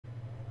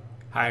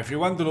Hi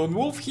everyone,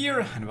 delonewolf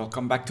here and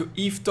welcome back to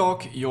EVE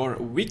Talk, your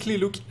weekly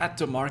look at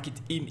the market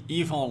in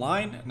EVE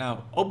Online.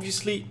 Now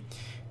obviously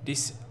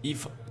this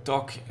EVE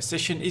Talk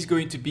session is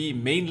going to be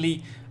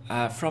mainly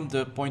from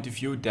the point of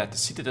view that the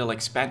Citadel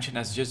expansion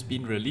has just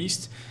been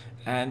released,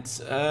 and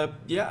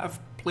yeah, I've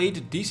played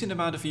a decent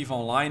amount of EVE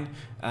Online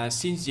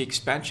since the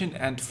expansion,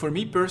 and for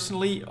me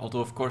personally, although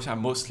of course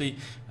I'm mostly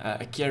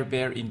a Care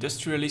Bear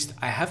industrialist,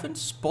 I haven't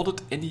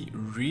spotted any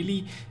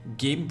really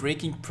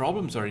game-breaking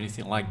problems or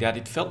anything like that.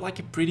 It felt like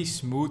a pretty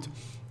smooth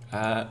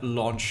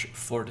launch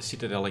for the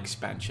Citadel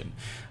expansion.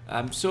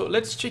 So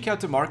let's check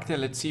out the market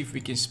and let's see if we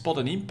can spot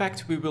an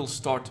impact. We will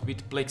start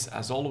with plex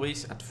as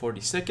always at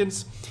 40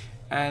 seconds.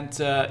 And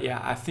yeah,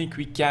 I think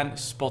we can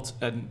spot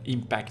an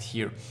impact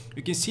here.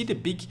 You can see the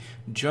big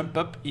jump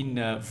up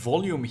in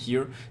volume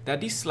here.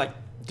 That is like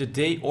the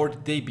day or the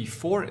day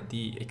before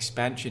the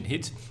expansion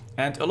hit.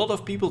 And a lot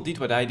of people did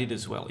what I did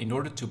as well. In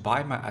order to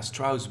buy my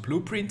Astraeus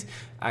blueprint,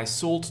 I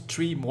sold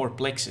 3 more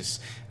plexes.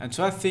 And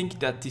so I think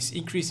that this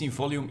increase in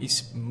volume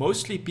is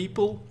mostly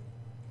people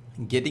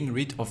getting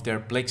rid of their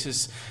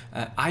plexes,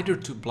 either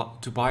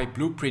to buy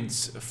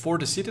blueprints for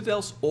the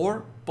citadels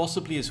or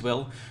possibly as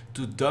well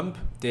to dump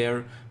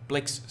their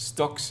plex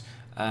stocks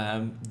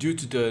due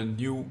to the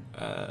new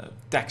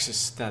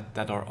taxes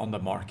that are on the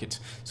market.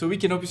 So we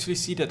can obviously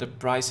see that the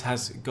price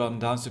has gone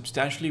down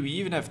substantially. We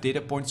even have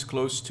data points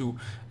close to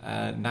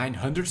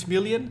 900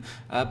 million,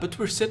 but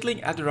we're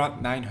settling at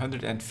around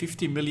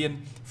 950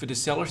 million for the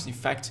sellers. In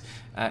fact,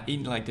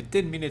 in like the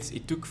 10 minutes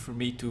it took for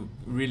me to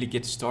really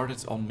get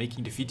started on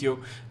making the video,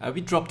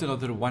 we dropped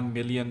another 1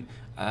 million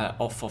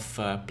off of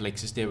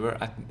plexes. They were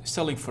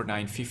selling for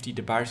 950,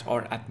 the buyers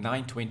are at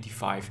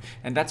 925,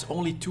 and that's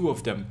only 2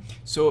 of them.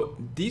 So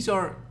these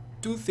are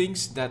 2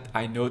 things that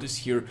I noticed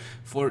here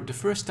for the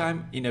first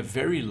time in a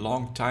very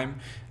long time.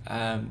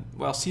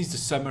 Well, since the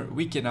summer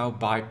we can now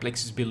buy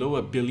plexes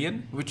below $1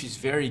 billion, which is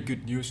very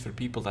good news for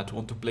people that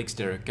want to plex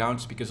their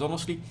accounts, because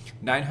honestly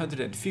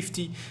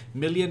 950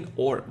 million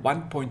or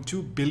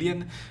 1.2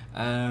 billion,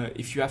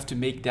 if you have to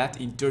make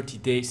that in 30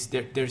 days,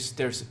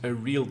 there's a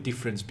real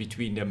difference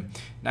between them.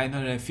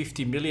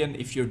 950 million,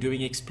 if you're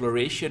doing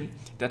exploration,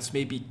 that's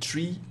maybe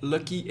 3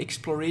 lucky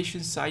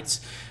exploration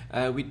sites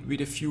with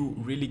a few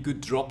really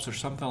good drops or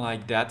something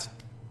like that.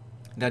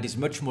 That is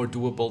much more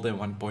doable than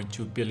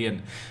 1.2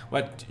 billion.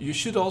 What you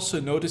should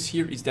also notice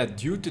here is that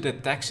due to the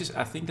taxes,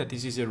 I think that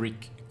this is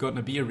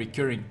gonna be a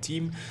recurring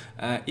theme,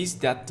 is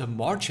that the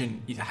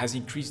margin has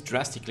increased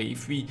drastically.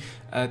 If we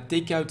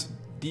take out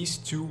these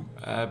 2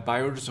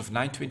 buy orders of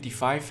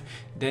 925,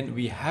 then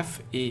we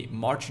have a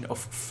margin of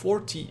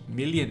 40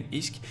 million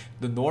ISK.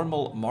 The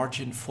normal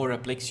margin for a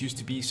plex used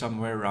to be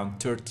somewhere around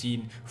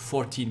 13,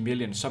 14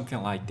 million,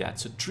 something like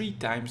that. So 3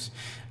 times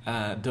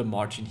the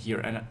margin here.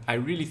 And I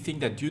really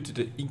think that due to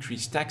the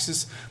increased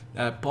taxes,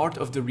 part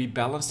of the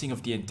rebalancing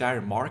of the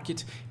entire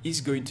market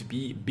is going to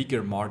be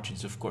bigger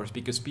margins, of course,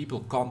 because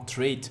people can't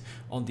trade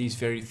on these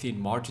very thin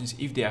margins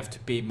if they have to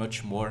pay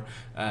much more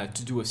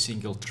to do a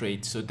single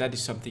trade. So that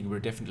is something we're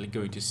definitely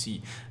going to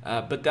see.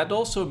 But that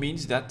also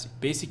means that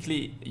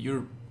basically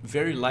you're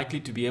very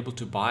likely to be able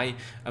to buy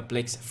a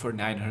plex for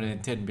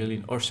 910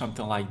 million or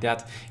something like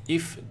that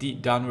if the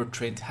downward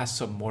trend has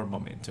some more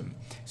momentum.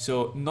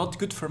 So not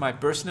good for my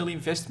personal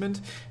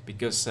investment,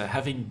 because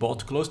having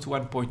bought close to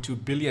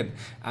 1.2 billion,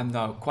 I'm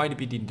now quite a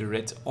bit in the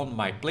red on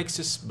my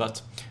plexes.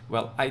 But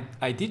well,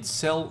 I did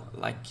sell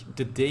like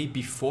the day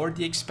before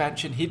the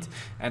expansion hit,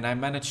 and I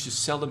managed to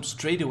sell them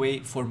straight away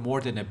for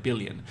more than $1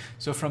 billion.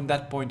 So from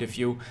that point of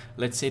view,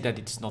 let's say that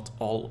it's not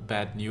all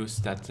bad news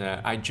that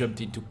I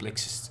jumped into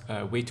plexes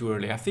way too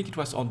early. I think it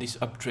was on this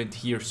uptrend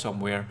here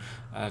somewhere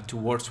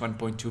towards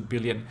 1.2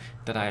 billion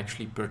that I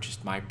actually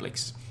purchased my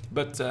plex.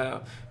 But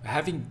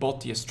having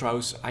bought the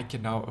Astraeus, I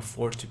can now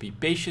afford to be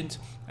patient,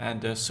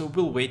 and so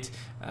we'll wait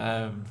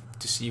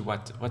to see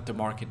what the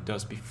market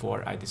does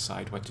before I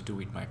decide what to do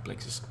with my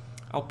plexes.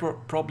 I'll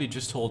probably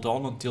just hold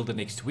on until the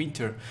next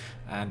winter,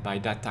 and by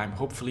that time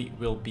hopefully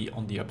we'll be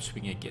on the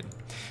upswing again.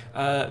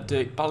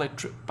 The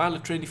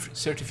pilot training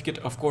certificate,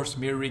 of course,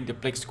 mirroring the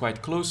plex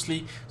quite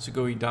closely, so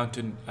going down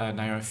to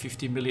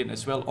 950 million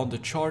as well on the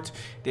chart.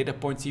 Data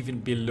points even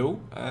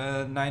below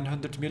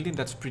 900 million,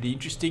 that's pretty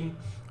interesting.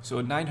 So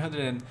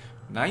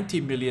 990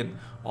 million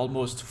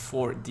almost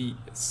for the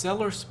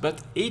sellers,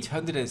 but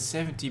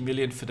 870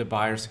 million for the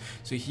buyers.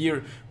 So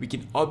here we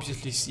can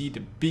obviously see the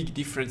big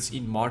difference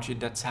in margin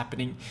that's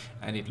happening,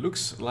 and it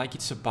looks like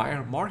it's a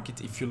buyer market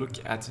if you look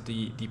at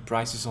the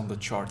prices on the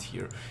chart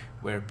here,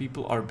 where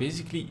people are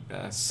basically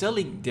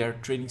selling their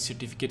training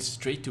certificates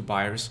straight to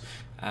buyers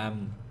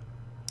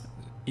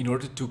in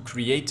order to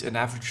create an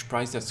average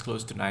price that's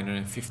close to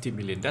 950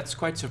 million. That's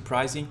quite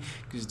surprising,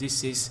 because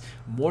this is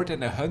more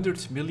than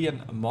 100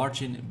 million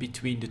margin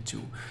between the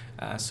 2.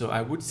 So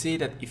I would say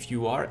that if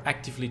you are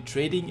actively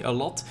trading a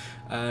lot,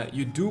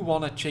 you do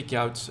want to check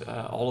out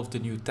all of the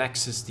new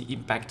taxes, the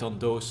impact on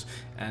those,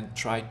 and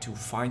try to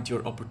find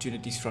your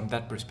opportunities from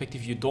that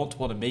perspective. You don't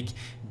want to make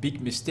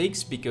big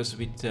mistakes, because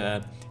with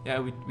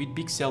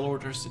big sell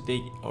orders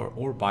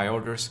or buy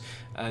orders,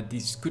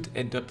 these could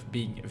end up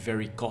being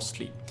very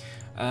costly.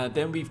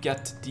 Then we've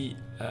got the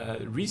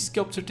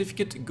rescalp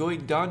certificate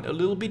going down a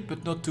little bit,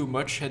 but not too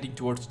much, heading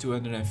towards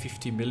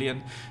 250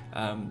 million.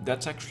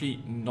 That's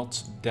actually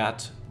not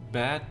that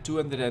bad.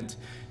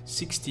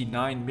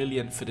 269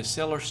 million for the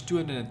sellers,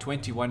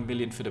 221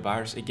 million for the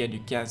buyers. Again,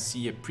 you can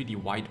see a pretty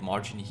wide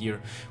margin here,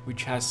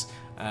 which has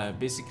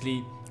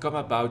basically come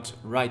about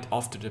right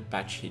after the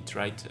patch hit,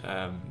 right?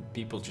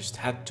 People just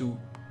had to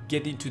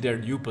get into their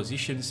new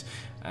positions,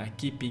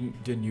 keeping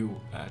the new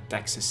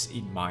taxes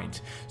in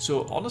mind.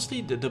 So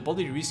honestly, the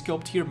body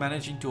resculpt here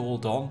managing to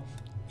hold on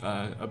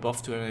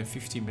above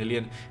 250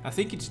 million, I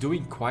think it's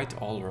doing quite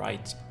all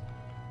right.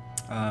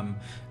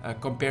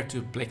 Compared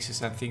to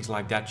plexes and things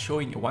like that,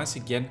 showing once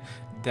again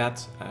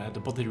that the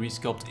body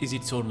resculpt is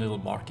its own little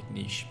market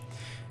niche.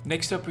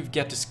 Next up, we've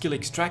got the skill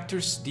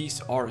extractors.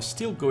 These are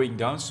still going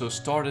down, so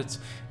started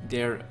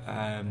their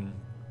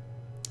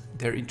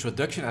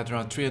introduction at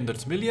around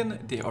 300 million.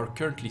 They are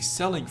currently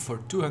selling for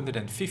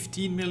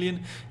 215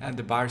 million, and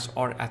the buyers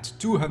are at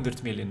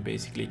 200 million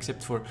basically,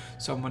 except for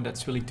someone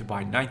that's willing to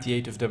buy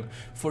 98 of them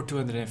for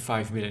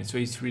 205 million. So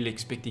he's really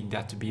expecting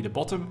that to be the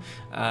bottom,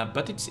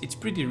 but it's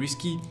pretty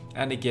risky.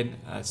 And again,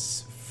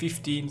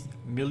 15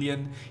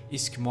 million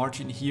ISK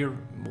margin here,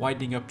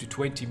 widening up to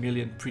 20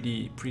 million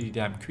pretty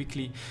damn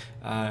quickly.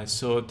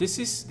 So this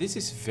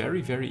is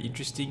very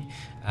interesting.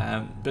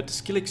 But the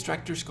skill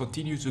extractors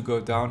continue to go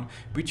down,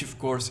 which of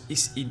course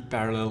is in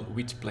parallel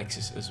with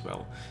plexes as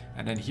well.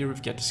 And then here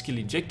we've got the skill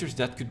injectors.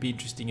 That could be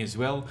interesting as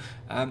well.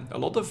 A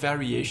lot of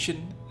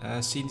variation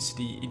since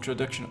the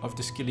introduction of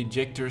the skill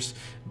injectors,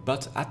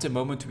 but at the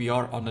moment we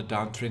are on a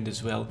downtrend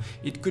as well.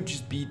 It could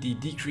just be the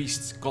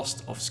decreased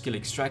cost of skill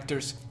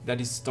extractors that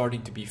is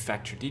starting to be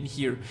factored in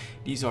here.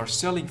 These are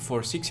selling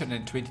for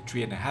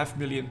 623.5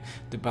 million.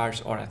 The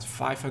buyers are at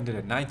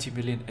 590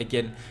 million.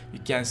 Again, you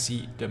can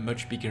see the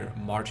much bigger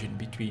margin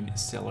between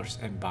sellers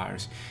and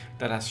buyers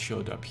that has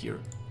showed up here.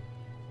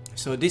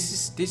 So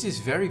this is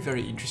very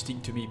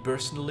interesting to me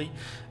personally.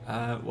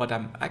 What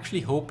I'm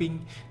actually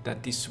hoping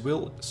that this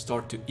will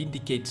start to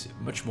indicate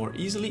much more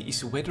easily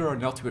is whether or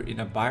not we're in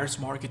a buyer's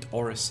market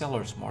or a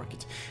seller's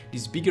market.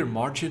 This bigger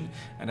margin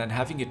and then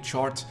having a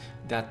chart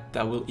that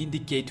will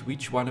indicate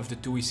which one of the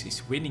two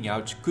is winning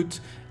out could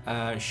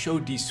show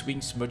these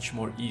swings much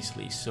more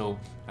easily. So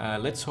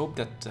let's hope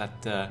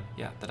that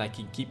I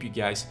can keep you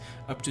guys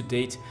up to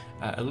date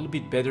a little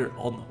bit better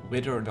on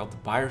whether or not the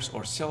buyers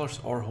or sellers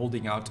are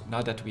holding out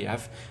now that we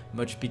have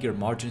much bigger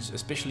margins,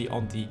 especially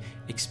on the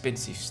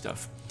expensive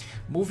stuff.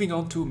 Moving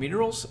on to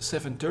minerals,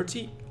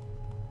 730.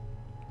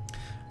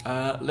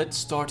 Let's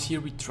start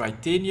here with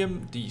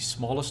titanium, the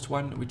smallest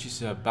one, which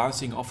is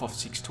bouncing off of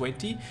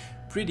 620.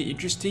 Pretty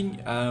interesting.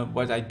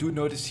 What I do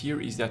notice here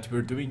is that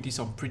we're doing this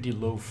on pretty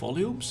low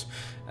volumes,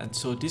 and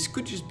so this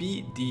could just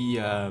be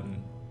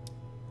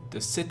the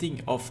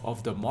setting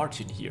of the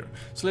margin here.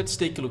 So let's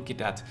take a look at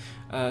that.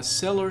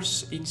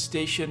 Sellers in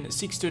station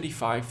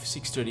 635,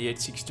 638,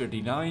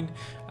 639,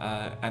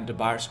 and the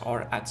buyers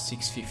are at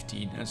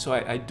 615. And so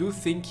I do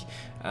think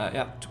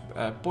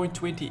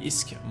 0.20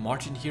 ISK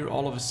margin here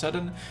all of a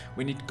sudden.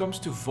 When it comes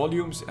to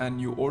volumes and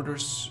new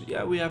orders,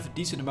 yeah, we have a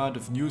decent amount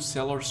of new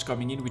sellers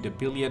coming in with 1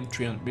 billion,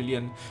 300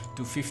 million,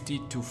 250,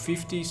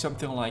 250,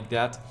 something like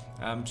that.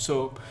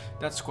 So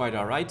that's quite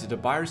all right. The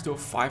buyers though,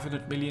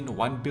 500 million,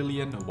 1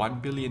 billion, 1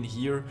 billion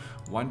here,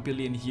 1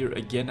 billion here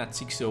again at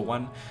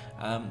 601.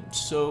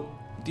 So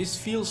this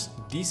feels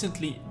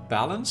decently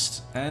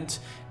balanced, and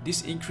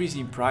this increase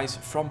in price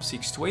from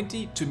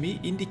 620 to me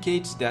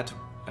indicates that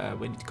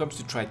when it comes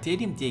to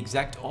titanium, the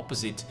exact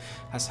opposite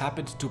has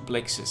happened to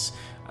plexus.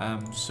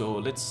 So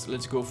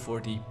let's go for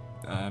the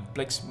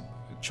plex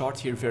chart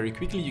here very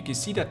quickly. You can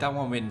see that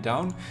one went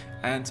down,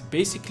 and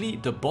basically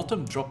the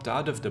bottom dropped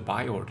out of the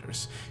buy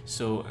orders.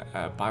 So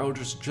buy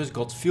orders just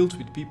got filled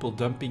with people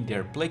dumping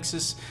their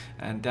plexus,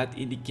 and that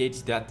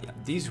indicates that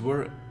these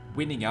were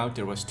winning out.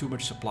 There was too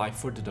much supply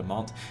for the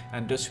demand,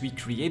 and thus we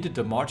created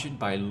the margin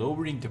by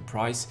lowering the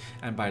price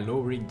and by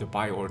lowering the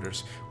buy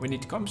orders. When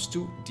it comes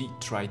to the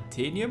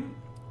titanium,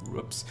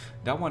 whoops,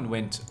 that one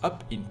went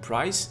up in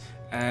price,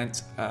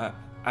 and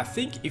I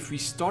think if we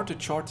start a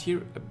chart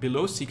here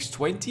below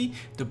 620,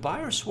 the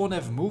buyers won't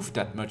have moved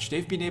that much.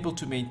 They've been able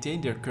to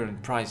maintain their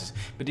current prices,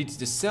 but it's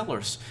the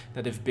sellers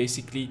that have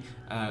basically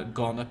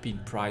gone up in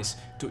price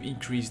to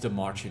increase the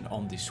margin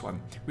on this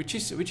one, which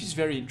is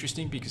very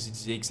interesting because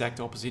it's the exact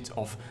opposite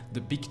of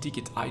the big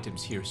ticket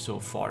items here so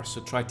far.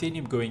 So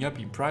titanium going up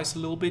in price a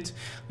little bit.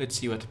 Let's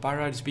see what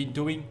pyrite has been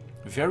doing.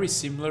 Very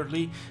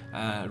similarly,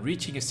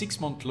 reaching a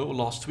 6-month low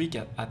last week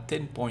at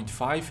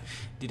 10.5.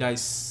 Did I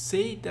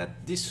say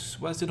that this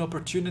was an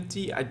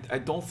opportunity? I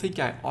don't think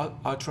I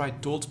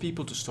outright told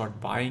people to start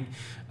buying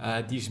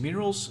these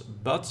minerals,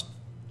 but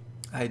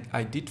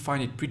I did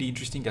find it pretty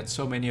interesting that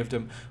so many of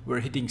them were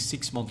hitting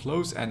 6-month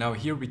lows, and now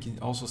here we can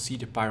also see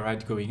the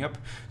pyrite going up.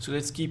 So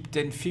let's keep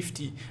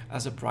 1050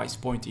 as a price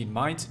point in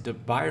mind. The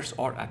buyers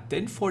are at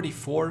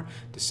 1044,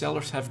 the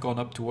sellers have gone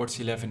up towards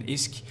 11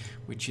 ISK,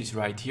 which is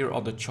right here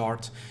on the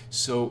chart.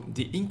 So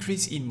the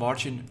increase in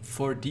margin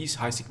for these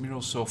high-sec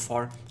minerals so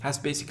far has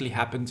basically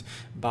happened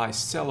by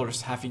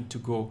sellers having to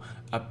go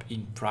up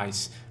in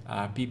price.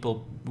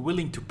 People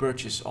willing to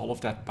purchase all of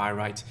that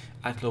pyrite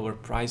at lower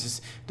prices.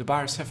 The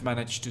buyers have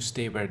managed to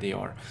stay where they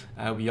are.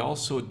 We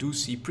also do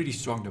see pretty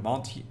strong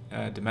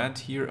demand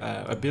here,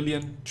 a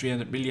billion,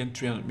 300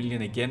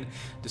 million again.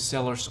 The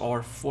sellers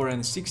are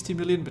 460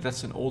 million, but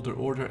that's an older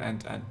order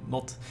and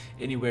not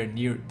anywhere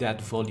near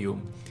that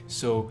volume.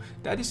 So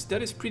that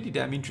is pretty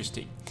damn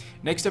interesting.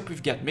 Next up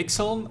we've got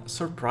Mixalon,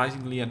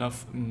 surprisingly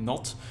enough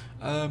not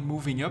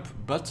moving up,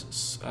 but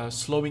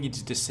slowing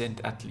its descent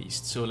at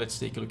least. So let's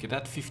take a look at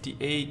that.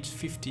 58,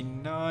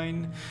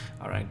 59.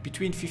 All right,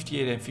 between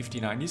 58 and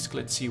 59 ISK.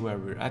 Let's see where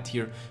we're at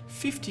here.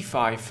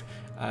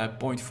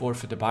 55.4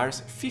 for the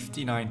buyers,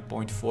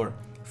 59.4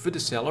 for the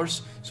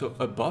sellers, so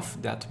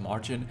above that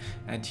margin.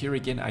 And here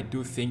again, I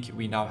do think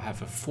we now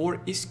have a 4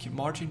 ISK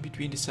margin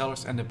between the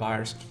sellers and the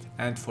buyers.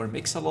 And for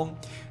Mixalon,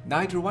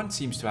 neither one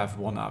seems to have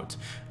won out.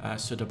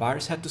 So the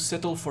buyers had to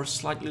settle for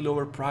slightly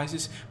lower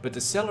prices, but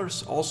the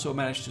sellers also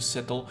managed to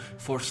settle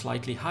for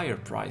slightly higher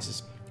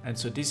prices. And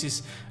so this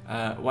is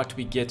what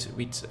we get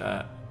with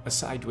a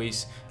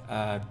sideways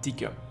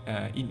ticker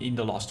in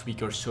the last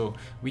week or so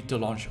with the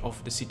launch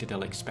of the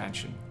Citadel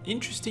expansion.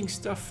 Interesting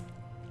stuff.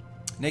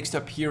 Next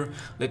up here,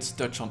 let's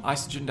touch on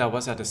Isogen. That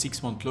was at a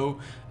 6-month low,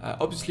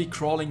 obviously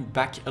crawling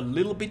back a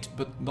little bit,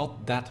 but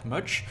not that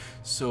much.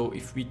 So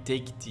if we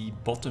take the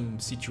bottom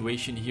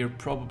situation here,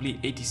 probably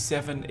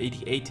 87,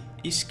 88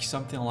 ISK,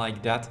 something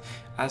like that,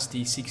 as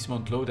the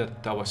 6-month low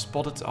that was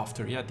spotted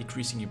after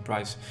decreasing in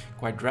price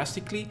quite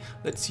drastically.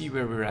 Let's see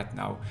where we're at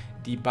now.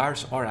 The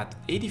buyers are at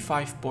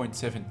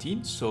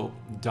 85.17, so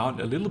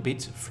down a little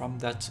bit from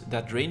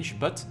that range,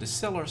 but the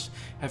sellers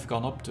have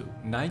gone up to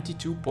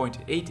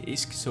 92.8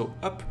 ISK, so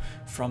up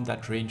from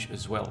that range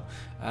as well.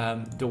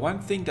 The one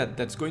thing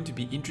that's going to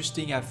be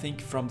interesting, I think,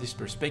 from this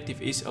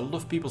perspective is a lot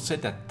of people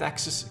said that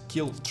taxes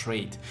kill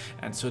trade.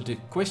 And so the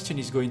question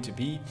is going to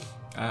be,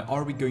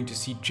 are we going to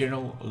see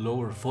general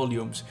lower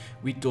volumes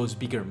with those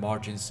bigger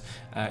margins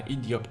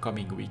in the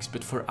upcoming weeks?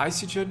 But for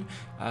Isogen,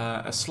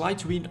 a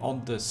slight win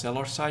on the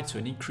seller side, so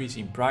an increase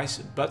in price,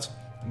 but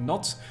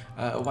not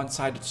a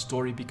one-sided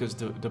story because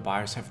the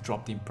buyers have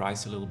dropped in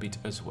price a little bit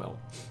as well.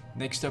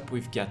 Next up,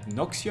 we've got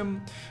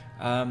Noxium.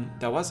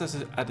 That was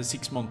at a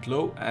 6-month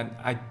low, and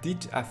I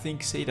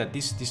think say that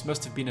this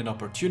must have been an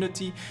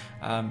opportunity.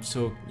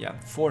 So yeah,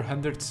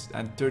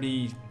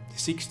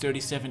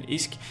 436.37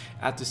 ISK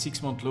at the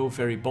 6-month low,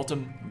 very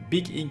bottom.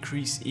 Big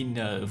increase in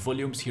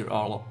volumes here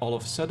all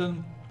of a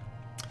sudden.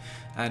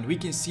 And we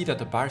can see that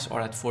the buyers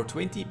are at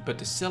 420, but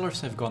the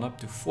sellers have gone up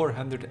to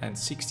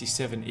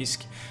 467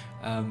 ISK.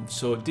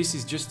 So this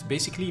is just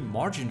basically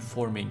margin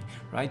forming,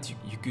 right?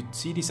 You could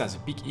see this as a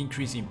big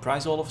increase in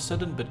price all of a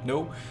sudden, but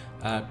no,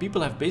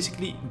 people have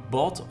basically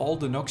bought all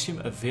the Noxium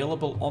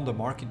available on the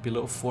market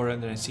below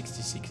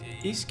 466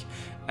 ISK,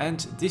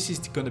 and this is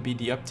going to be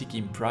the uptick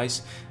in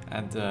price.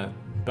 And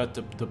but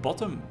the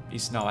bottom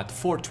is now at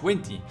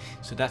 420,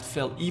 so that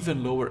fell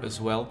even lower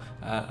as well.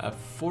 A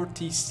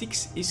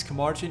 46 ISK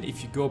margin.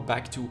 If you go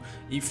back to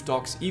ETH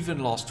talks, even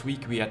last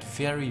week we had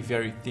very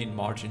thin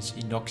margins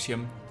in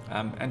Noxium.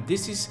 And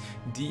this is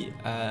the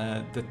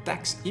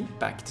tax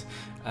impact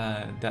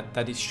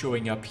that is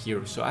showing up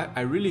here. So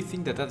I really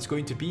think that that's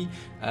going to be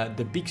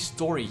the big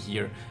story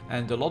here.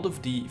 And a lot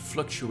of the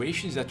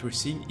fluctuations that we're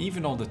seeing,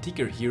 even on the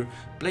ticker here,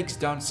 Plex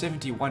down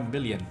 71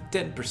 million,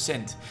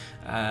 10%.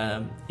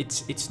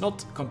 It's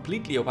not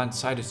completely a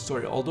one-sided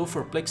story, although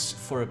for Plex,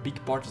 for a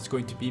big part, it's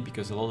going to be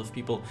because a lot of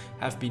people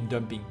have been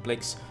dumping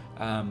Plex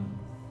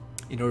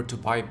in order to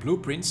buy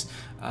blueprints.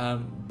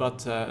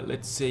 But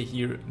let's say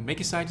here,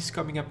 Megasite is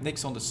coming up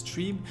next on the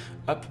stream,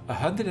 up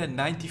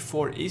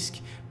 194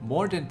 ISK,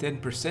 more than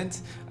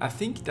 10%. I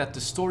think that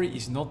the story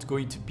is not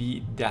going to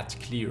be that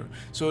clear.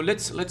 So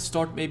let's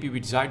start maybe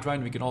with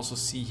Zydrine. We can also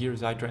see here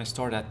Zydrine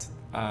start at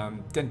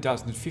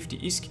 10,050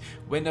 ISK,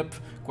 went up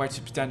quite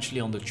substantially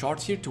on the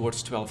chart here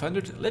towards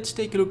 1200. Let's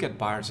take a look at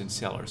buyers and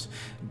sellers.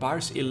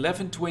 Buyers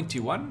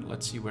 1121,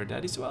 let's see where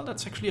that is. Well,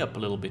 that's actually up a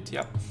little bit,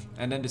 yeah.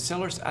 And then the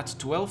sellers at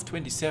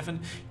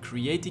 1227,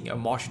 creating a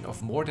margin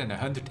of more than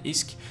 100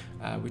 ISK,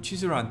 which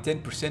is around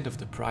 10% of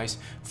the price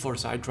for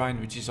Zydrine,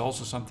 which is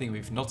also something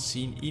we've not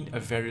seen in a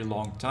very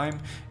long time.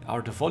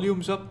 Are the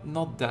volumes up?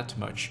 Not that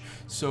much.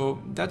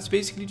 So that's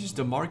basically just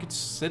the market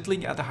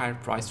settling at a higher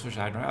price for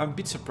Zydrine. I'm a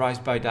bit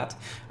surprised by that.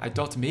 I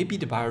thought maybe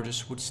the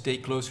buyers would stay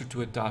closer to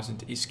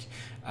 1000 ISK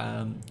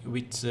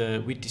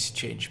with this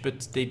change,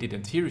 but they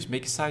didn't. Here is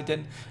Megasite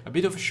then, a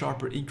bit of a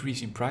sharper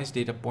increase in price.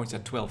 Data points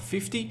at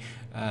 1250,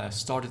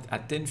 started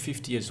at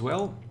 1050 as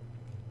well.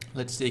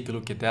 Let's take a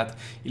look at that.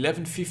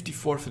 11.54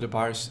 for the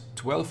buyers,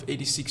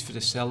 12.86 for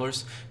the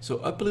sellers. So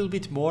up a little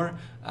bit more,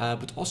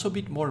 but also a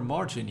bit more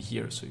margin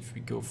here. So if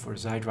we go for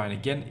Zydrine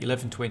again,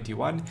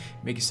 11.21,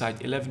 Megasite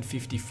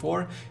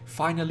 11.54.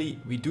 Finally,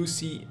 we do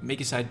see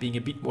Megasite being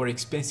a bit more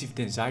expensive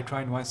than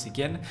Zydrine once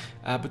again,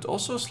 but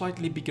also a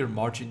slightly bigger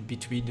margin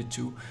between the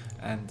two.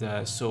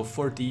 And so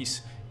for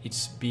these,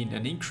 it's been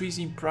an increase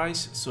in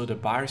price. So the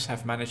buyers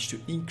have managed to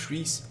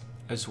increase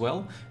as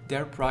well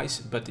their price,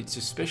 but it's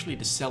especially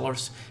the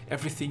sellers.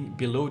 Everything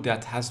below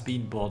that has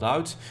been bought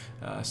out,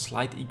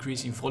 slight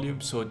increase in volume,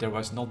 so there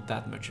was not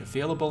that much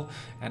available,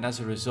 and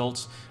as a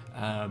result,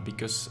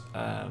 because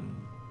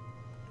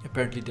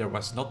apparently there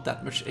was not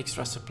that much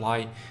extra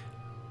supply,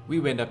 we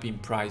went up in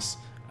price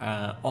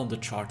on the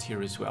chart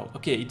here as well.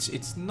 Okay,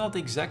 it's not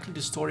exactly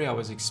the story I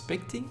was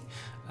expecting,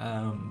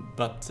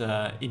 but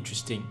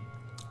interesting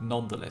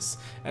nonetheless.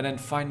 And then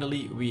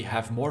finally we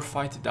have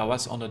Morphite that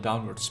was on a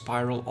downward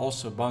spiral,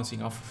 also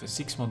bouncing off of a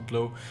 6-month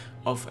low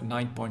of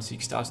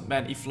 9.6 thousand.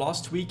 Man, if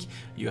last week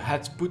you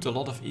had put a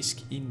lot of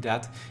ISK in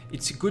that,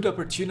 it's a good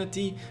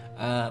opportunity,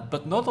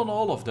 but not on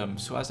all of them.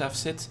 So as I've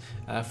said,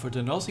 for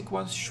the Nozick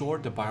ones, sure,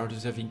 the buy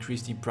orders have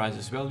increased in price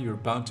as well. You're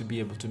bound to be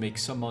able to make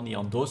some money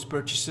on those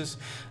purchases,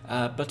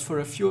 but for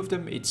a few of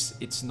them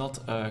it's not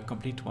a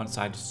complete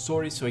one-sided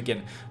story. So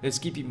again, let's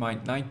keep in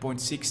mind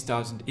 9.6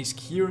 thousand ISK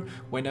here,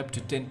 went up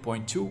to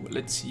 10.2.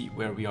 Let's see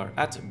where we are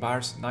at.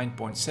 Buyers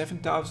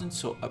 9.7 thousand,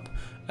 so up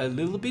a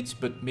little bit,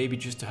 but maybe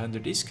just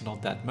 100 ISK,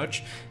 not that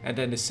much. And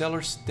then the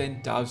sellers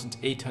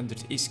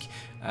 10,800 ISK,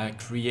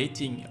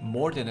 creating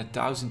more than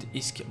 1,000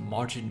 ISK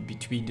margin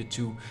between the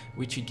two,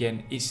 which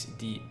again is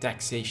the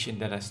taxation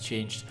that has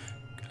changed,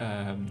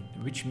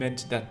 which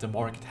meant that the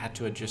market had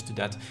to adjust to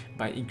that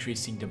by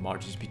increasing the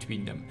margins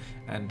between them.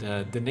 And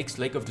the next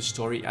leg of the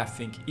story, I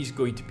think, is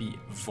going to be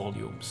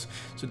volumes.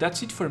 So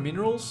that's it for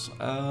minerals.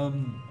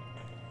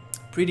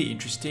 Pretty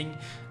interesting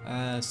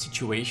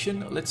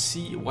situation. Let's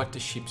see what the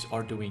ships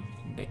are doing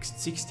next.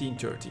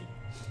 1630.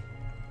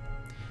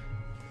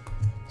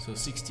 So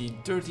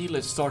 1630,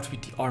 let's start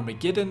with the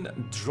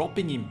Armageddon,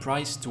 dropping in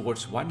price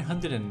towards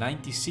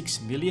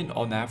 196 million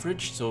on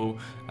average. So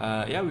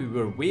yeah, we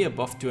were way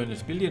above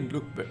 200 million.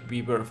 Look,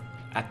 we were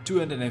at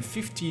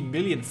 215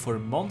 million for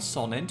months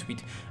on end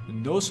with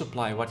no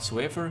supply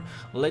whatsoever.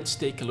 Let's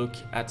take a look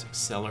at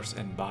sellers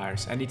and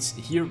buyers, and it's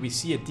here we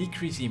see a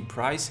decrease in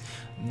price,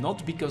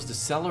 not because the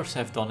sellers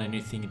have done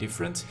anything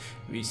different.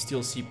 We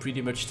still see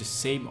pretty much the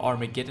same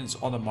Armageddons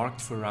on the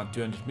market for around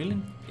 200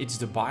 million. It's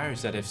the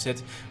buyers that have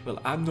said, well,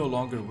 I'm no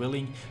longer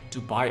willing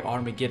to buy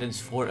Armageddons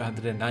for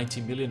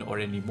 190 million or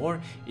any more.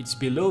 It's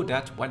below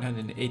that,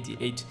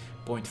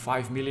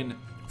 188.5 million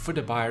for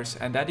the buyers,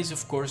 and that is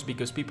of course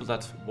because people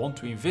that want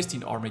to invest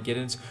in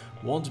Armageddons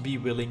won't be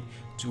willing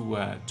to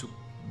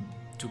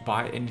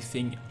buy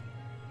anything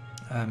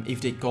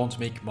if they can't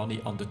make money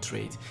on the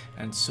trade.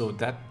 And so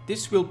that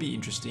this will be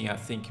interesting. I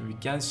think we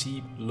can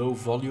see low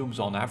volumes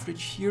on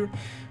average here.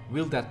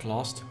 Will that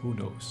last? Who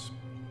knows.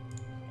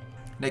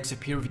 Next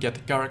up here we get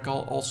the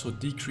Caracal, also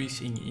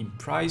decreasing in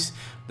price.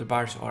 The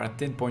buyers are at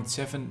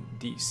 10.7,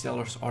 the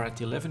sellers are at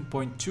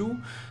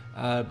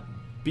 11.2.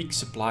 Big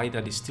supply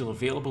that is still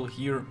available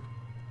here.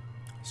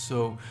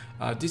 So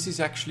this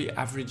is actually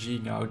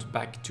averaging out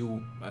back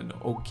to an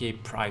okay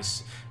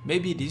price.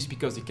 Maybe it is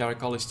because the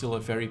Caracal is still a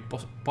very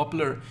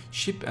popular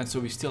ship, and so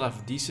we still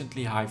have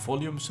decently high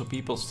volume, so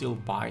people still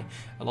buy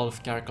a lot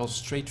of Caracals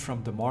straight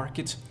from the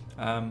market.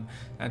 And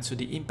so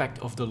the impact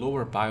of the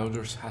lower buy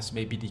orders has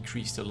maybe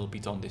decreased a little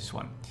bit on this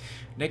one.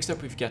 Next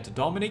up we've got the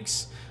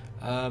Dominics.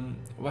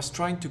 Was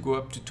trying to go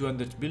up to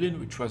 200 million,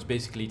 which was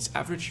basically its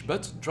average,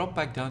 but dropped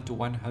back down to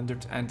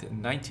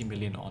 190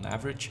 million on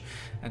average.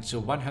 And so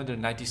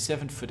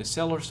 197 for the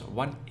sellers,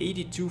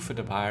 182 for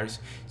the buyers.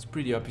 It's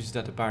pretty obvious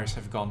that the buyers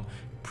have gone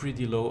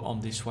pretty low on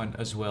this one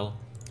as well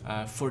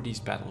for these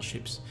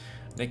battleships.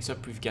 Next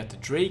up we've got the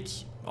Drake,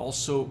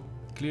 also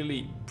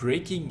clearly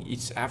breaking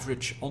its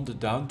average on the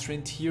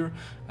downtrend here.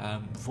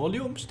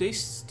 Volumes, they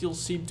still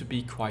seem to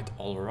be quite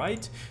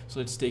alright. So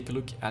let's take a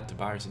look at the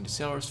buyers and the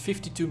sellers.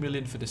 52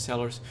 million for the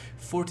sellers,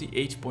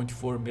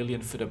 48.4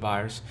 million for the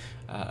buyers.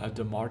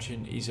 The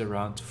margin is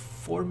around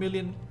 4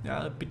 million,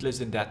 a bit less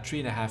than that,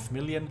 3.5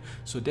 million.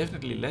 So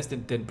definitely less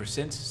than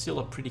 10%, still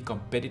a pretty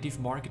competitive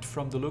market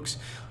from the looks.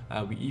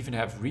 We even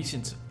have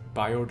recent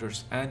buy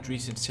orders and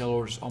recent sell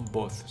orders on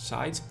both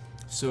sides.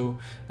 So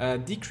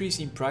decrease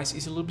in price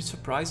is a little bit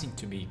surprising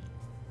to me.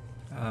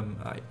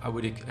 I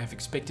would have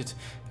expected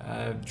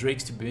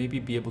Drakes to maybe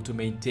be able to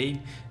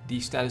maintain the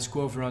status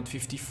quo of around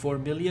 54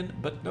 million,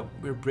 but no,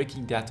 we're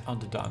breaking that on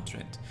the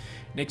downtrend.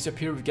 Next up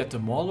here we've got the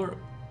Mauler.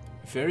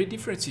 Very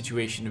different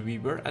situation. We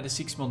were at a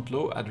 6-month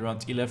low at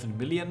around 11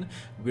 million.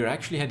 We're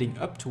actually heading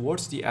up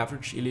towards the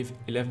average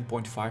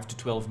 11.5 to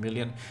 12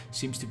 million.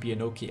 Seems to be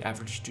an okay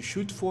average to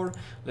shoot for.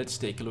 Let's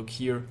take a look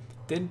here.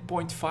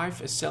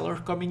 10.5, a seller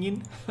coming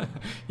in.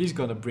 He's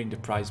gonna bring the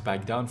price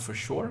back down for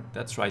sure.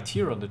 That's right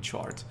here on the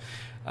chart.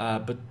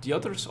 But the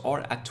others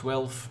are at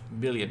 12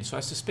 million. So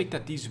I suspect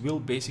that these will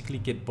basically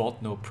get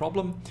bought, no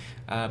problem.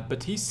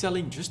 But he's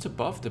selling just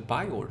above the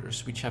buy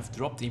orders, which have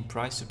dropped in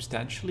price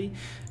substantially.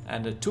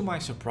 And to my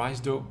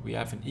surprise though, we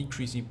have an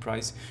increase in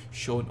price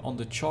shown on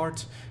the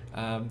chart.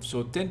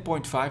 So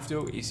 10.5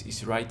 though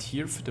is right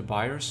here for the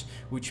buyers,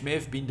 which may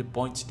have been the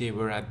point they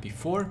were at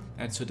before.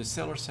 And so the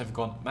sellers have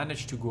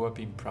managed to go up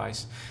in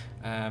price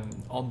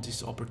on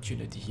this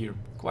opportunity here.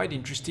 Quite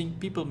interesting.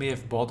 People may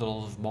have bought a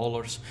lot of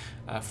maulers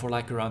for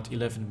like around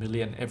 11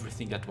 million,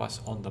 everything that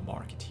was on the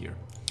market here.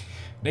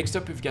 Next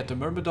up, we've got the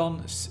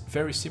Myrmidon,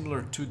 very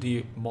similar to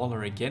the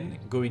Mauler again,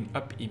 going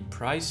up in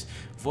price.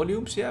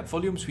 Volumes, yeah,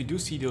 volumes, we do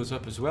see those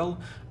up as well.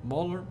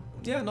 Mauler,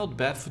 yeah, not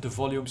bad for the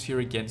volumes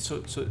here again. So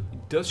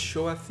it does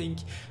show, I think,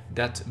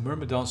 that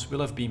Myrmidons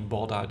will have been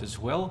bought out as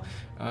well.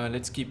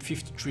 Let's keep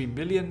 53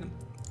 million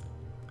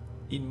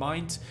in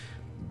mind.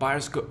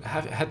 Buyers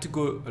had to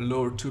go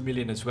lower 2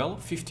 million as well,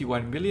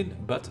 51 million,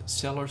 but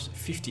sellers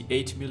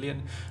 58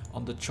 million.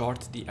 On the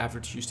chart, the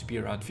average used to be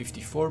around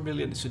 54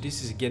 million. So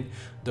this is again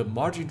the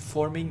margin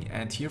forming,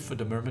 and here for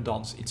the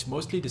Myrmidons, it's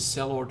mostly the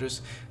sell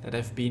orders that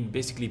have been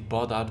basically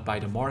bought out by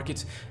the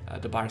market.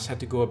 The buyers had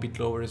to go a bit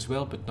lower as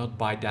well, but not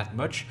by that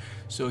much.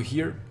 So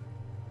here,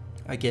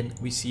 again,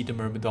 we see the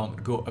Myrmidon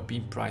go up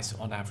in price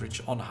on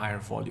average on higher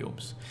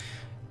volumes.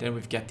 Then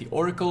we've got the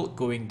Oracle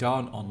going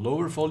down on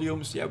lower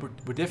volumes. Yeah,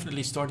 we're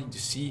definitely starting to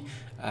see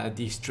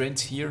these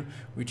trends here,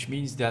 which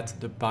means that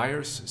the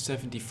buyers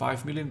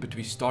 75 million, but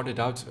we started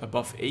out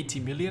above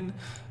 80 million.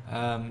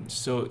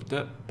 So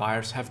the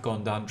buyers have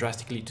gone down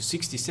drastically to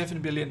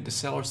 67 million. The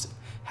sellers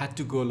had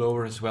to go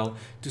lower as well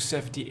to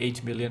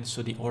 78 million.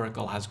 So the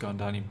Oracle has gone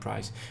down in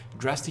price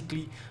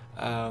drastically.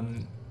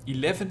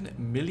 11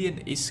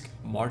 million ISK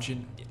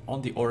margin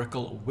on the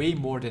Oracle, way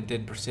more than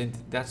 10%.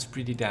 That's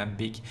pretty damn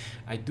big.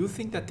 I do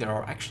think that there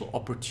are actual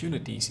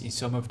opportunities in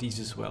some of these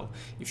as well,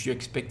 if you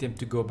expect them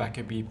to go back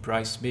a bit in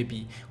price,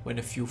 maybe when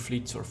a few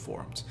fleets are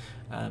formed.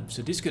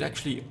 So this could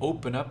actually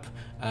open up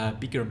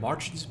bigger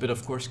margins, but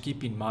of course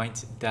keep in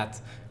mind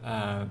that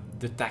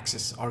the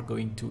taxes are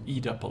going to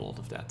eat up a lot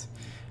of that.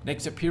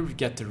 Next up here, we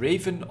get the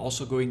Raven,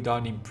 also going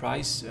down in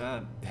price.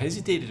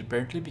 Hesitated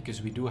apparently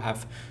because we do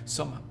have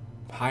some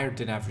higher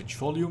than average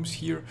volumes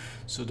here.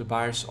 So the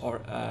buyers are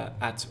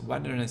at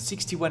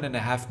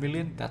 161.5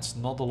 million. That's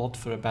not a lot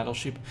for a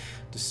battleship.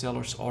 The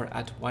sellers are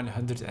at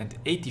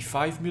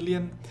 185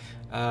 million.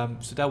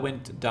 So that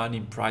went down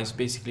in price.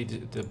 Basically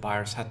the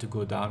buyers had to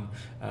go down.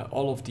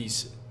 All of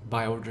these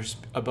buy orders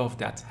above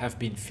that have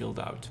been filled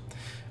out.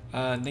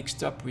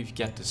 Next up, we've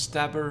got the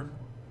Stabber,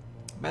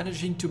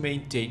 managing to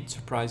maintain,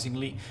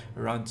 surprisingly,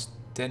 around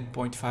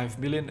 10.5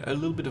 million. A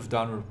little bit of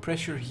downward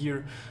pressure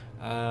here.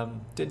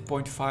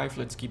 10.5,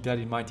 let's keep that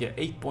in mind. Yeah,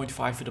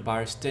 8.5 for the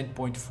buyers,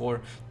 10.4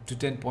 to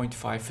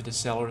 10.5 for the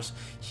sellers.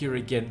 Here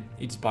again,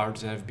 it's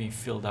buyers that have been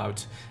filled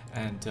out,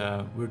 and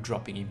we're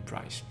dropping in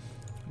price.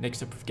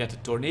 Next up, we've got the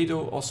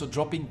Tornado, also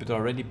dropping, but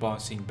already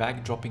bouncing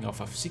back, dropping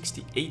off of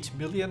 68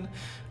 million.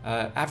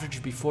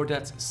 Average before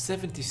that,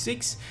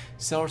 76.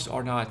 Sellers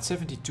are now at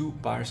 72,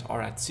 buyers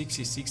are at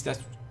 66.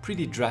 That's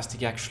pretty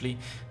drastic actually.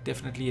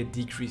 Definitely a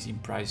decrease in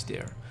price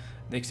there.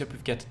 Next up,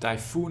 we've got the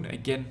Typhoon,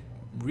 again,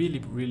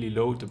 really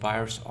low. The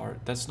buyers are,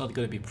 that's not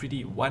going to be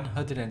pretty,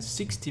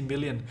 160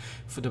 million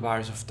for the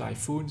buyers of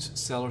Typhoons.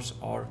 Sellers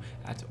are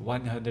at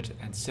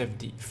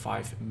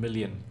 175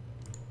 million.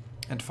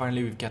 And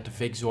finally, we've got the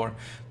Vexor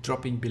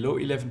dropping below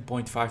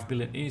 11.5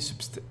 billion in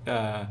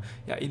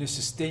a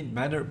sustained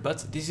manner,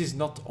 but this is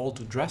not all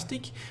too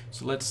drastic.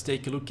 So let's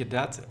take a look at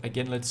that.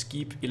 Again, let's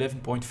keep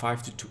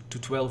 11.5 to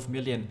 12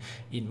 million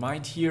in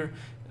mind here.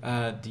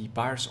 The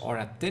buyers are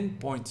at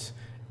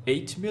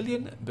 10.8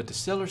 million, but the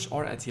sellers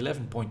are at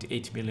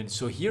 11.8 million.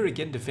 So here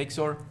again, the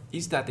Vexor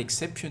is that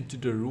exception to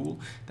the rule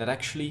that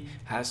actually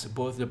has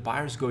both the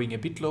buyers going a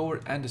bit lower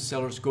and the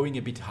sellers going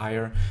a bit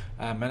higher,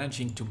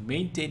 managing to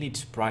maintain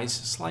its price,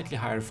 slightly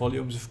higher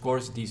volumes. Of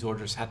course, these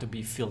orders had to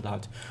be filled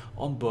out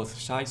on both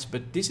sides,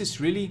 but this is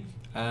really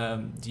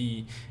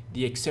the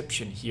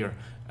exception here.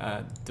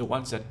 The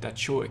ones that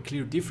show a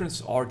clear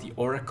difference are the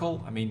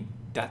Oracle. I mean,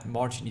 that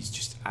margin is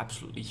just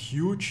absolutely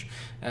huge.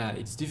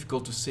 It's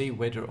difficult to say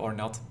whether or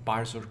not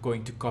buyers are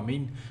going to come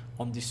in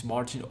on this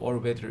margin, or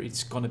whether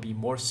it's going to be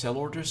more sell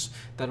orders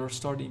that are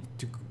starting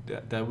to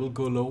that will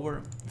go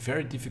lower.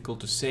 Very difficult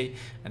to say.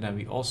 And then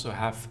we also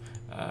have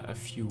a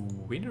few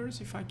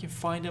winners, if I can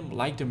find them,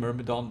 like the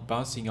Myrmidon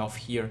bouncing off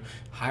here,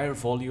 higher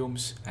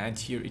volumes, and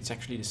here it's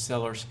actually the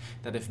sellers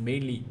that have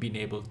mainly been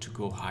able to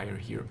go higher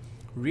here.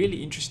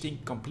 Really interesting,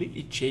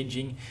 completely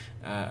changing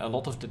a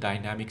lot of the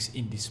dynamics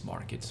in this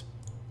market.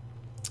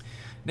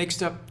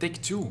 Next up,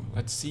 Tech 2.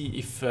 Let's see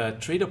if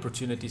trade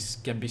opportunities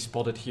can be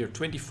spotted here.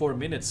 24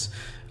 minutes.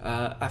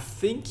 I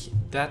think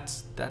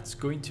that's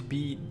going to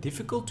be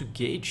difficult to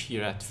gauge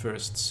here at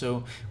first.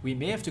 So we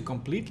may have to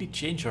completely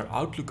change our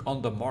outlook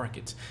on the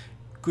market.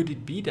 Could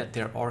it be that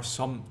there are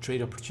some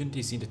trade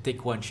opportunities in the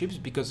Tech 1 chips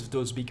because of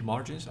those big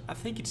margins? I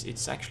think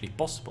it's actually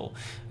possible.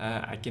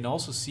 I can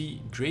also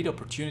see great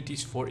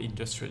opportunities for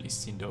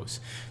industrialists in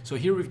those. So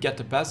here we've got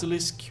the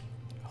Basilisk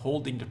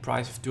holding the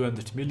price of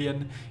 200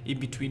 million in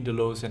between the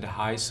lows and the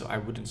highs, so I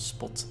wouldn't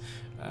spot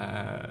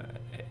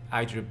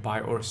either a buy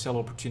or a sell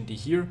opportunity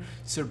here.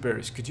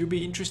 Cerberus, could you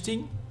be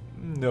interesting?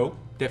 No,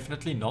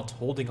 definitely not.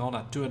 Holding on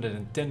at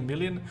 210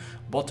 million,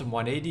 bottom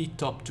 180,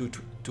 top to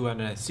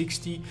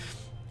 260.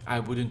 I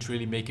wouldn't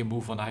really make a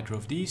move on either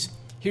of these.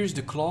 Here's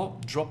the Claw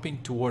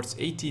dropping towards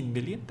 18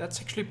 million.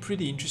 That's actually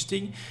pretty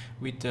interesting,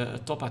 with a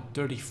top at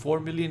 34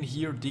 million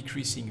here,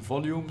 decreasing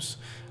volumes.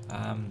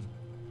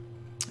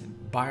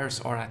 Buyers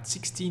are at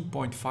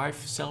 16.5,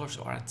 sellers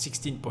are at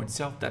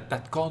 16.7.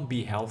 That can't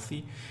be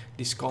healthy.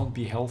 This can't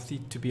be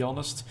healthy, to be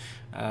honest.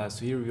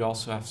 So here we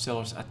also have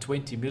sellers at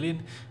 20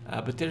 million,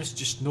 but there's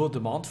just no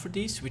demand for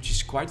these, which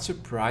is quite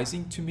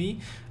surprising to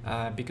me,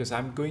 because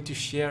I'm going to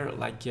share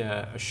like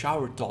a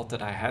shower thought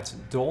that I had.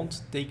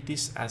 Don't take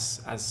this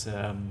as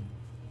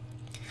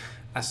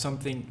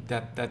something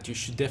that you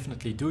should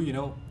definitely do. You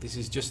know, this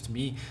is just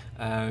me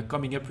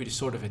coming up with a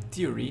sort of a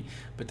theory,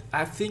 but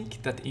I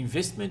think that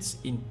investments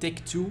in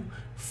Tech 2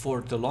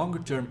 for the longer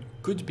term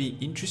could be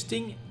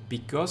interesting,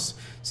 because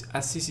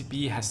as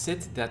CCP has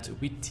said that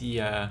with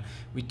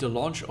the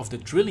launch of the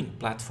drilling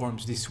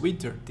platforms this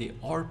winter, they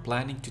are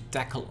planning to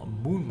tackle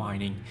moon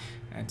mining.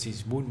 And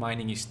since moon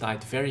mining is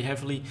tied very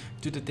heavily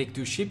to the Tech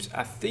 2 ships,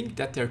 I think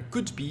that there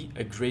could be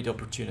a great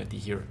opportunity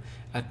here.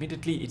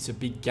 Admittedly, it's a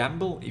big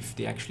gamble if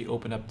they actually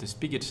open up the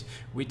spigots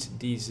with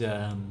these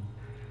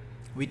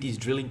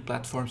drilling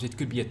platforms. It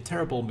could be a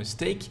terrible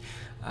mistake,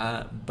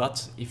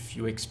 but if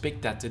you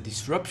expect that the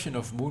disruption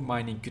of moon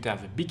mining could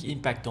have a big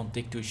impact on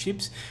Tech 2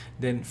 ships,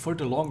 then for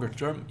the longer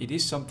term it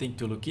is something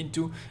to look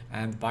into,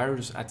 and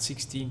buyers at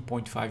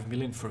 16.5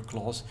 million for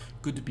Claws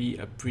could be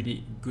a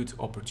pretty good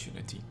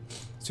opportunity.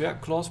 So yeah,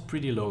 Claws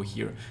pretty low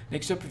here.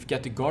 Next up we've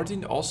got the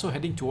Guardian, also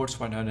heading towards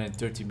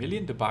 130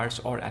 million. The buyers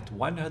are at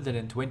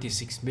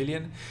 126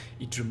 million.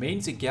 It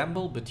remains a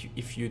gamble, but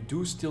if you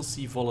do still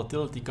see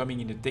volatility coming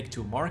in the Tech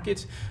 2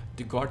 market,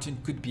 the Guardian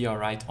could be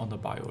alright on the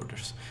buy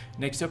orders.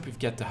 Next up we've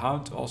got the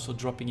Hound, also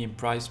dropping in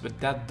price, but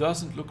that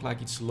doesn't look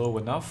like it's low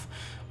enough.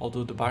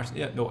 Although the buyers,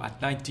 yeah, no,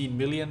 at 19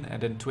 million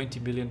and then 20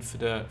 million for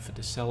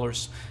the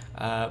sellers.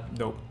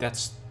 No,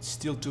 that's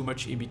still too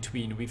much in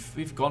between.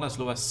 We've gone as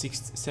low as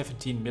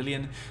 17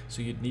 million,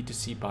 so you'd need to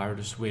see buy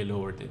orders way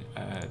lower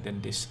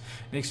than this.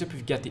 Next up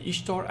we've got the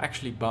Ishtar,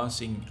 actually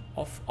bouncing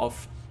off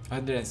of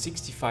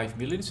 165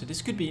 million, so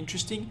this could be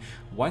interesting.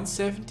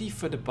 170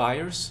 for the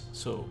buyers,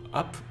 so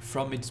up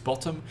from its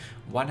bottom.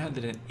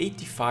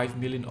 185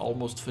 million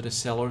almost for the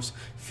sellers.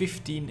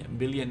 15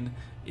 million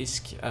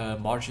ISK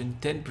margin,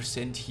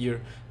 10%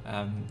 here.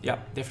 Yeah,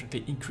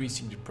 definitely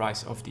increasing the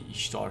price of the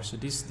Ishtar. So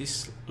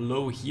this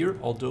low here,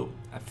 although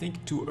I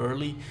think too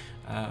early,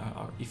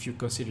 if you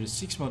consider the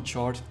 6-month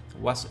chart,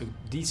 was a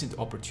decent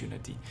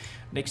opportunity.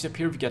 Next up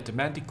here we got the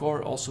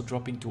Manticore, also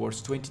dropping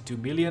towards 22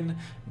 million.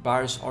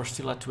 Buyers are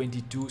still at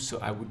 22, so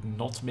I would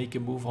not make a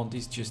move on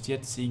this just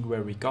yet, seeing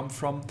where we come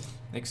from.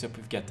 Next up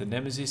we've got the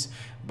Nemesis,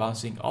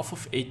 bouncing off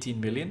of 18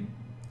 million.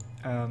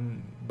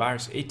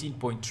 Buyers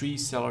 18.3,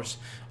 sellers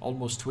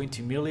almost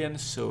 20 million.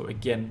 So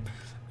again,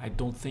 I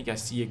don't think I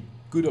see a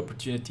good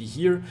opportunity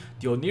here.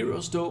 The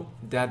Oneros though,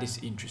 that is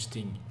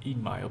interesting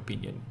in my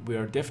opinion. We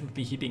are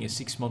definitely hitting a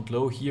 6-month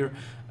low here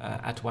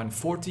at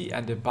 140,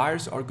 and the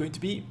buyers are going to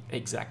be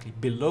exactly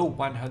below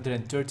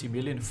 130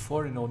 million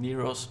for an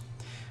Oneros.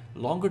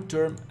 Longer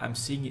term, I'm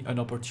seeing an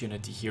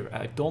opportunity here.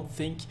 I don't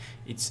think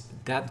it's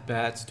that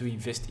bad to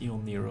invest in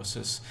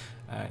Oneroses.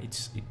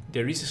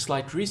 There is a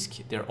slight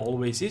risk, there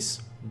always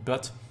is,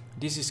 but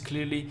this is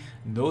clearly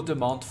no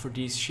demand for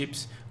these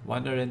ships.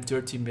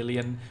 130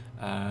 million,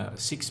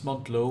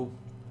 6-month low,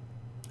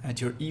 and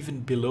you're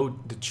even below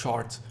the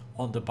chart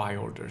on the buy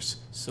orders.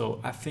 So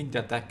I think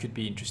that could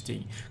be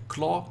interesting.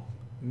 Claw,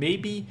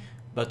 maybe,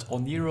 but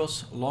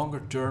Oneros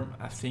longer term,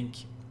 I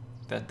think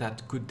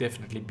that could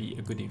definitely be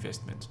a good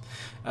investment.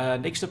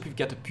 Next up we've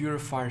got the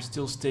Purifier,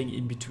 still staying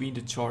in between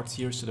the charts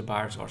here, so the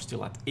buyers are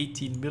still at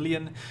 18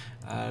 million,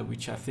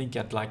 which I think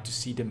I'd like to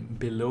see them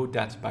below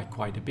that by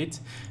quite a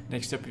bit.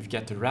 Next up we've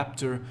got the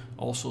Raptor,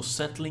 also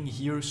settling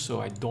here, so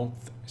I don't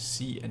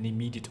see an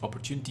immediate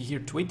opportunity here.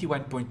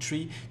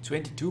 21.3,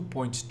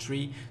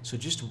 22.3, so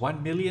just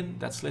 1 million,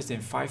 that's less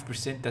than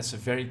 5%, that's a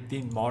very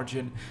thin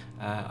margin.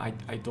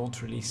 I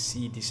don't really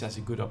see this as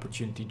a good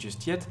opportunity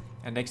just yet.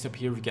 And next up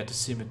here we get the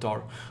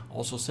Scimitar,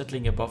 also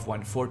settling above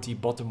 140,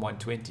 bottom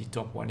 120,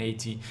 top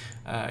 180.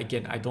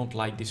 Again, I don't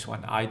like this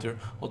one either,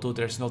 although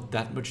there's not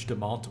that much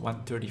demand.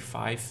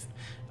 135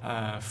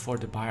 for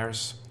the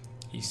buyers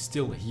is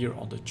still here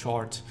on the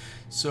chart.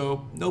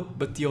 So no,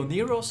 but the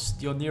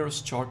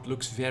Oneros chart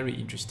looks very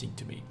interesting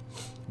to me.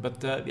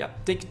 But yeah,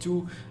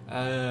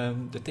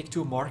 the Tech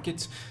 2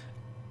 market,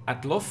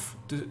 I'd love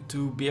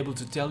to be able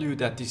to tell you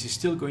that this is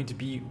still going to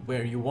be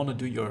where you want to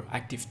do your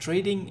active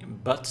trading,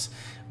 but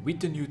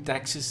with the new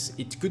taxes,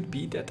 it could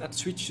be that I'd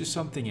switch to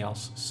something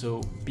else.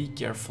 So be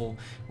careful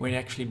when you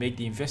actually make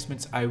the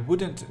investments. I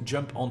wouldn't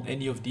jump on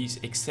any of these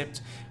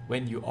except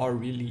when you are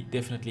really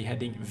definitely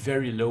heading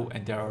very low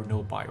and there are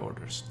no buy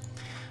orders.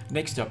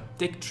 Next up,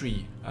 Tech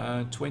Tree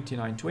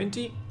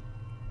 2920.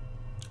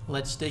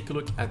 Let's take a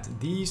look at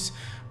these.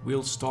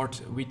 We'll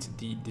start with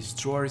the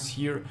destroyers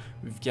here.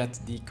 We've got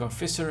the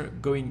Confessor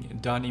going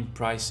down in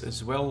price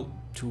as well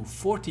to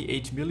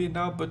 48 million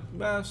now, but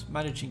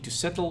managing to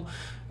settle.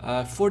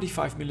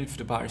 45 million for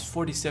the buyers,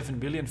 47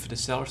 million for the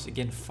sellers,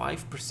 again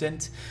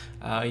 5%.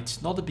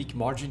 It's not a big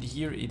margin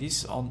here, it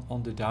is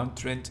on the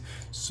downtrend.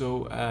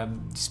 So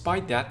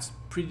despite that,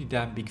 pretty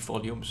damn big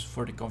volumes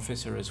for the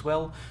Confessor as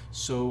well.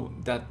 So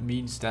that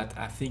means that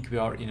I think we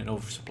are in an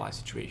oversupply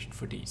situation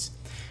for these.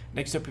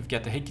 Next up, we've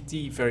got the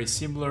Hecate, very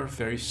similar,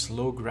 very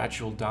slow,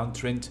 gradual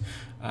downtrend,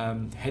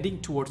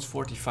 heading towards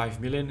 45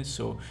 million.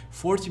 So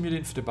 40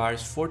 million for the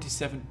buyers,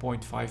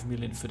 47.5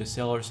 million for the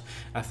sellers.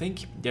 I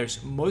think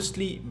there's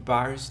mostly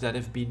buyers that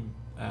have been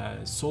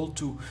sold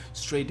to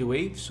straight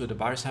away. So the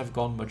buyers have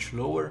gone much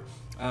lower.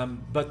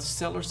 But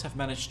sellers have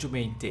managed to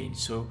maintain,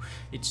 so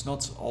it's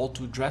not all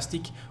too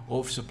drastic.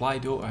 Oversupply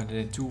though,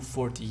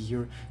 102.40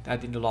 here,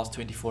 that in the last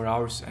 24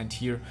 hours, and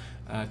here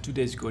 2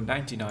 days ago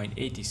 99,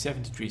 80,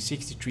 73,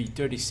 63,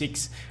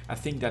 36. I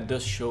think that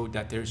does show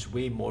that there's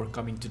way more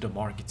coming to the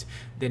market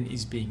than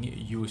is being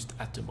used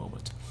at the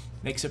moment.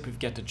 Next up, we've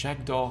got the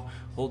Jackdaw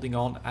holding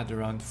on at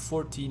around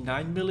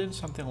 49 million,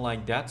 something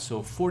like that.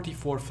 So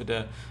 44 for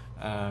the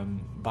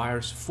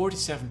buyers,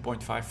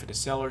 47.5 for the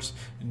sellers.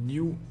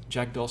 New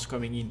Jackdaws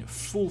coming in,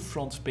 full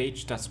front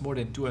page. That's more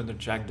than 200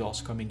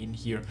 Jackdaws coming in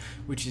here,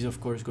 which is of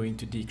course going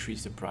to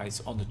decrease the price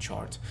on the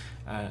chart.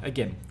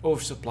 Again,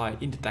 oversupply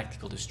in the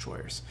tactical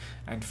destroyers.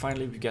 And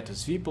finally, we get the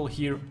Zweepel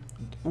here.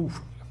 Ooh,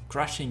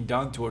 crashing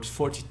down towards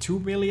 42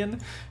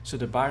 million. So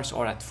the buyers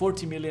are at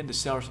 40 million, the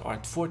sellers are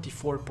at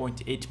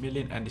 44.8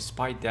 million, and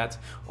despite that,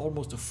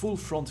 almost a full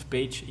front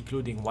page,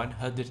 including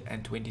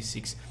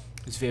 126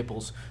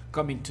 Zweepels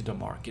coming to the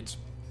market.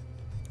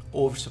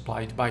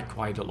 Oversupplied by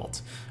quite a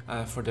lot.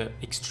 For the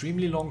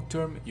extremely long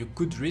term, you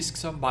could risk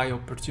some buy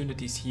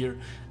opportunities here,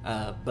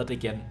 but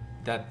again,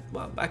 that,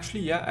 well,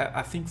 actually, yeah,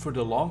 I think for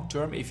the long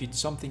term, if it's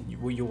something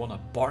where you want to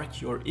park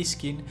your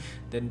ISK in,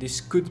 then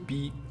this could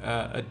be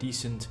a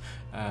decent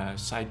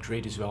side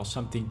trade as well,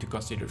 something to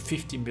consider.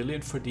 50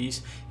 million for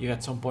these. If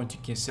at some point you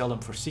can sell them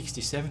for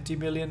 60, 70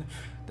 million,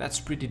 that's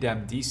pretty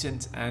damn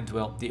decent, and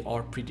well, they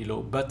are pretty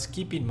low. But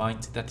keep in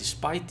mind that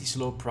despite these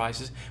low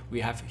prices, we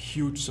have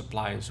huge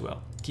supply as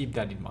well. Keep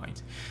that in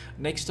mind.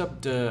 Next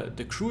up,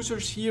 the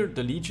cruisers here,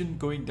 the Legion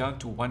going down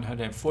to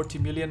 140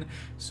 million.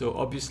 So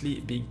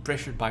obviously being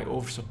pressured by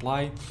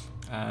oversupply.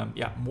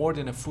 Yeah, more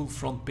than a full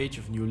front page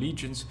of new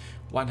Legions,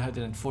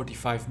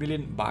 145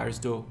 million, buyers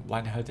though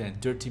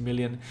 130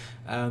 million.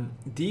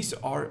 These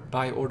are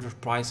buy order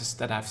prices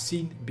that I've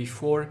seen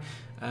before,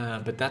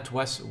 but that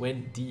was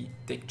when the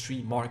Tech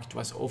Tree market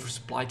was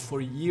oversupplied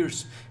for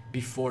years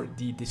before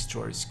the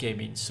destroyers came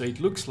in. So it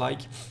looks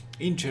like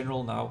in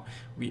general now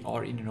we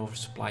are in an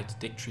oversupplied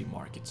Tech Tree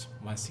market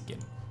once again.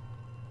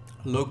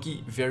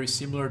 Loki, very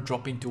similar,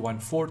 dropping to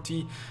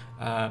 140,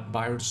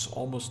 buyers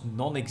almost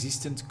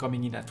non-existent,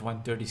 coming in at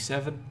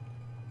 137,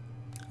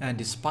 and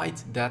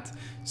despite that,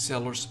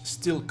 sellers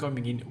still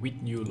coming in with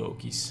new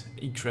Lokis.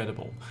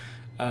 Incredible.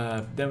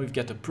 Then we've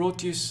got the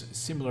Proteus,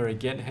 similar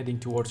again, heading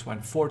towards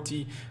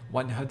 140,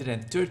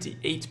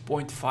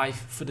 138.5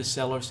 for the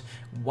sellers,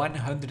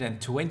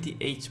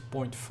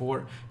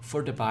 128.4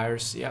 for the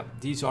buyers. Yeah,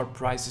 these are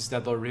prices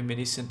that are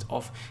reminiscent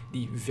of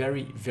the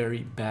very,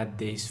 very bad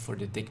days for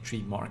the Tech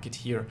Tree market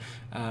here.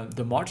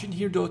 The margin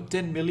here though,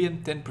 10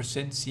 million,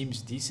 10%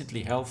 seems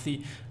decently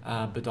healthy,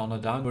 but on a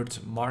downward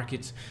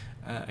market,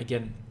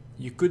 again,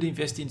 you could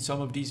invest in some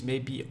of these,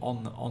 maybe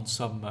on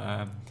some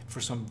for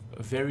some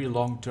very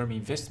long-term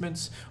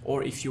investments,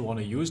 or if you want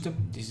to use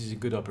them, this is a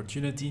good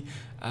opportunity,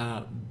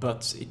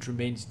 but it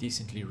remains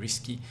decently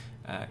risky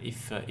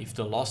if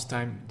the last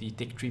time the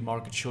Tech Tree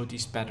market showed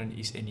this pattern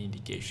is any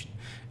indication.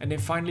 And then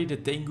finally the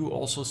Tengu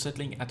also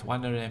settling at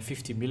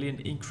 150 million,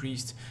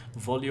 increased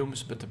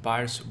volumes, but the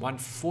buyers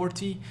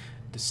 140,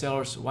 the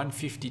sellers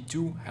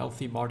 152,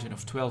 healthy margin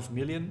of 12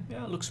 million.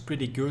 Yeah, looks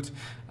pretty good.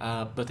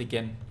 But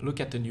again,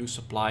 look at the new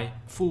supply.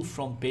 Full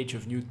front page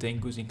of new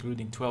Tengus,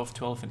 including 12,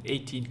 12 and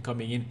 18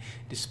 coming in,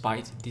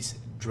 despite these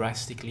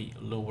drastically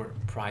lower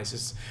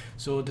prices.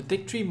 So the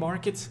Tech Tree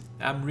market,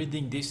 I'm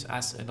reading this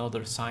as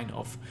another sign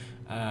of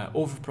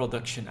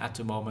overproduction at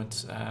the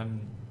moment.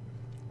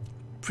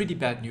 Pretty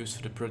bad news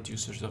for the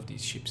producers of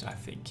these ships, I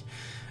think.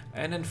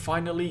 And then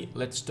finally,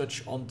 let's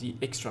touch on the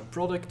extra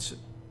product,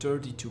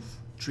 30 to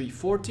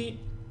 340.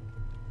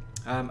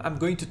 I'm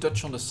going to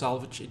touch on the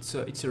salvage.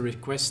 It's a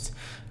request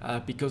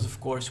because of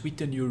course with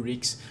the new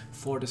rigs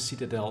for the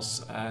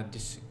citadels,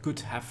 this could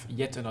have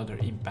yet another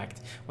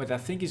impact. What I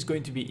think is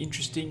going to be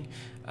interesting,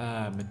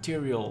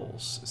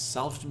 materials,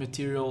 salvage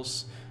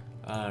materials,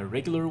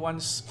 regular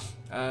ones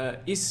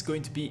is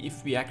going to be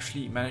if we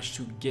actually manage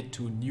to get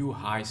to new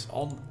highs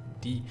on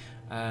the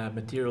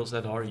materials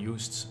that are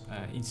used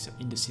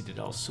in the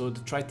Citadel. So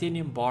the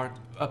titanium bar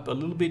up a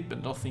little bit,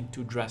 but nothing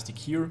too drastic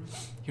here.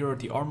 Here are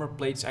the armor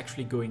plates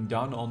actually going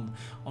down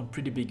on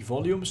pretty big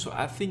volume. So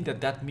I think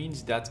that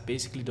means that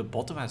basically the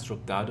bottom has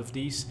dropped out of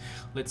these.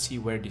 Let's see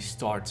where they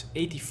start.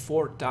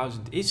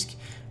 84,000 ISK.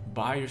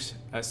 Buyers,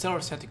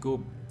 sellers had to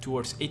go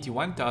towards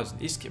 81,000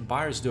 ISK.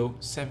 Buyers though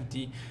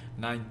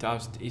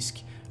 79,000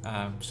 ISK.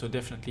 So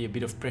definitely a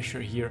bit of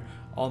pressure here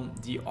on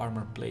the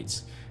armor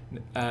plates.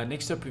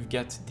 Next up we've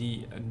got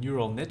the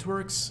neural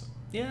networks.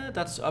 Yeah,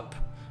 that's up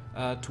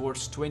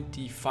towards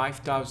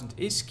 25,000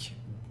 ISK.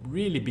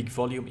 Really big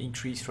volume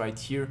increase right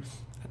here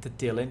at the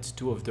tail end,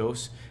 two of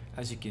those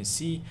as you can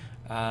see,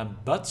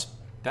 but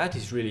that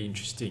is really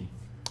interesting.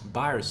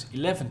 Buyers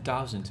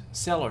 11,000,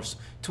 sellers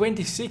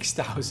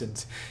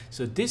 26,000.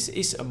 So this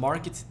is a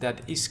market that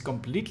is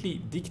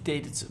completely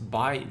dictated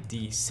by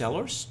the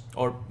sellers,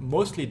 or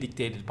mostly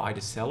dictated by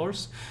the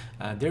sellers.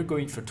 They're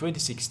going for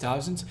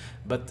 26,000,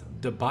 but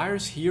the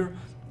buyers here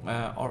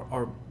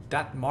are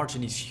that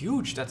margin is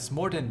huge. That's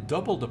more than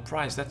double the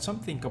price. That's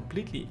something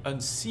completely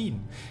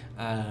unseen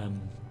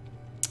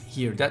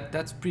here.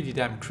 That's pretty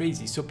damn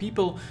crazy. So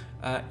people,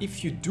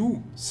 if you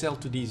do sell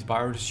to these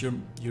buyers,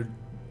 you're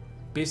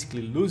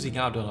basically losing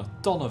out on a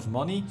ton of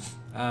money,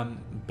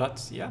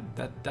 but yeah,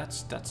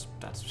 that's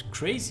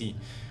crazy.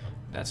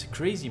 That's a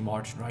crazy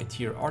margin right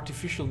here.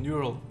 Artificial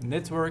neural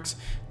networks,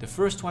 the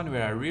first one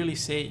where I really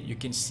say you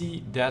can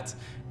see that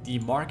the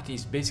market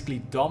is basically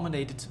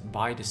dominated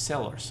by the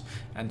sellers,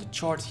 and the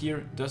chart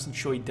here doesn't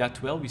show it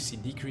that well. We see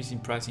decrease in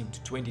pricing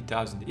to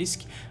 20,000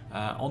 ISK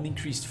on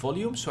increased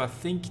volume. So I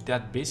think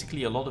that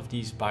basically a lot of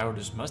these buy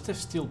orders must have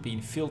still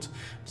been filled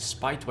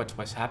despite what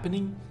was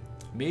happening.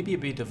 Maybe a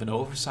bit of an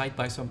oversight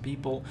by some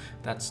people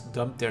that's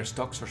dumped their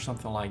stocks or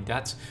something like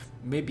that,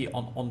 maybe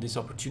on this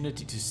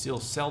opportunity to still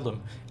sell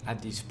them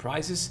at these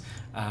prices.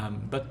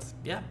 But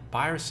yeah,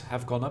 buyers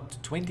have gone up to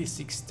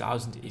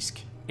 26,000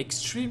 ISK.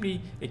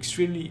 Extremely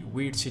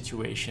weird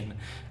situation,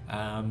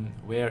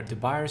 where the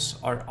buyers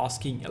are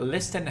asking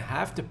less than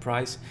half the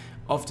price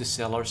of the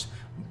sellers.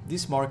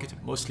 This market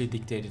mostly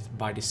dictated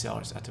by the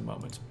sellers at the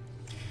moment.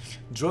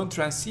 Drone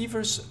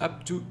transceivers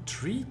up to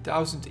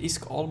 3,000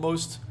 ISK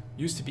almost.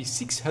 Used to be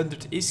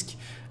 600 ISK.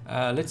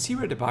 Let's see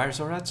where the buyers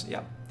are at.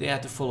 Yeah, they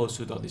had to follow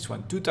suit on this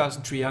one.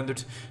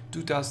 2,300,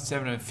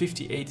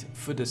 2,758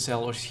 for the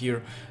sellers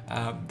here.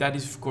 That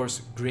is of course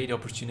a great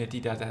opportunity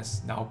that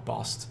has now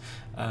passed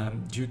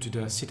due to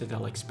the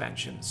Citadel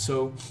expansion.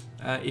 So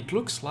it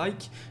looks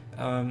like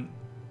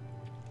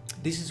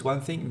this is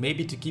one thing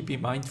maybe to keep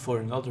in mind for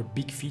another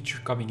big feature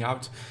coming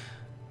out.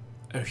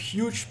 A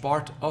huge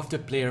part of the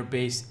player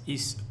base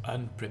is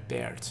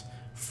unprepared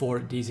for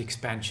these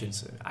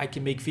expansions. I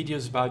can make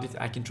videos about it,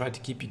 I can try to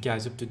keep you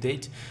guys up to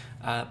date,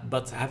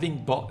 but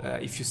having bought,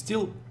 if you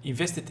still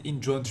invested in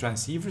drone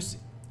transceivers,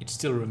 it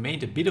still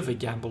remained a bit of a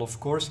gamble, of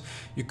course.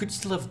 You could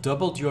still have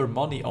doubled your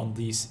money on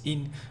these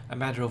in a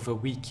matter of a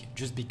week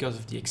just because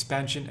of the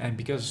expansion and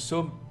because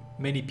so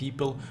many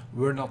people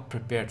were not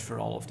prepared for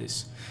all of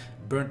this.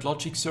 Burnt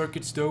logic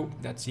circuits though,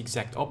 that's the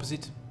exact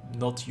opposite.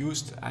 Not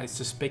used, I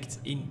suspect,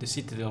 in the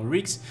Citadel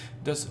rigs,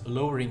 thus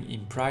lowering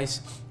in price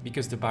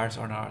because the buyers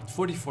are now at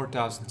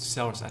 44,000,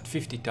 sellers at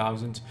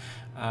 50,000.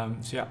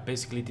 So yeah,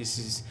 basically this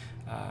is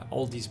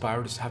all these buy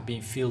orders have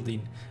been filled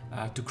in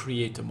to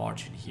create a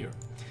margin here.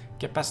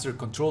 Capacitor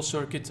control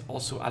circuit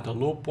also at a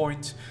low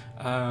point.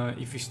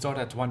 If we start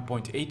at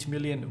 1.8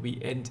 million, we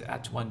end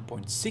at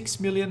 1.6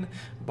 million.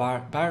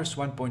 Buyers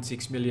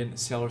 1.6 million,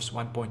 sellers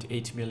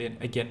 1.8 million.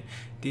 Again,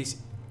 this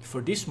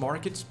for this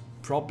market,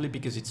 probably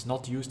because it's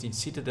not used in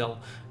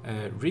Citadel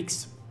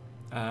rigs,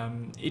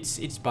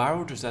 it's buy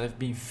orders that have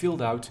been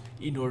filled out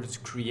in order to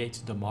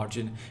create the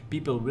margin.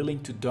 People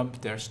willing to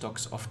dump their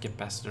stocks of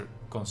capacitor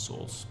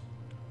consoles.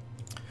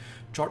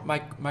 Chart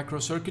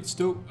microcircuits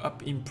though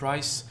up in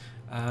price.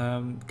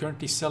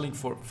 Currently selling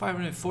for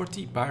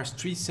 540, buyers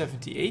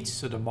 378,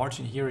 so the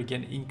margin here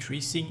again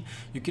increasing.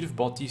 You could have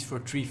bought these for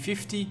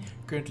 350,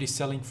 currently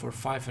selling for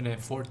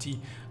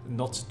 540,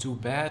 not too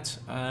bad.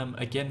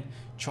 Again,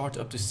 chart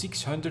up to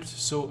 600,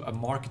 so a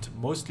market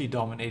mostly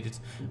dominated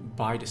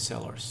by the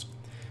sellers.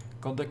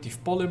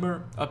 Conductive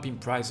polymer up in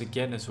price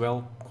again as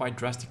well, quite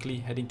drastically,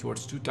 heading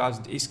towards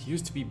 2,000 ISK.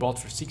 Used to be bought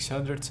for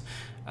 600,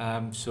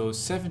 so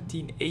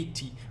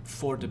 1,780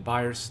 for the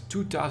buyers,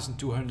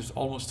 2,200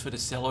 almost for the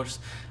sellers.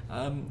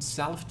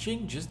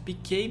 Salvaging just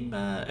became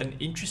an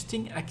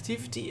interesting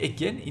activity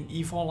again in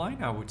EVE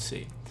Online, I would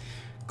say.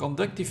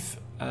 Conductive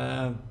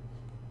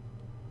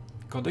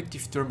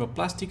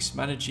thermoplastics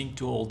managing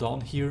to hold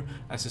on here.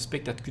 I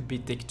suspect that could be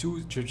Tech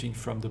 2, judging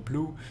from the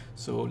blue,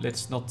 so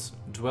let's not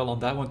dwell on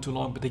that one too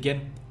long. But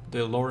again,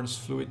 the Lawrence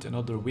fluid,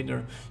 another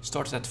winner,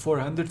 starts at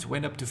 400,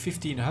 went up to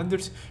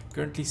 1,500,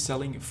 currently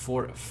selling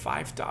for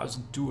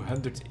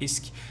 5,200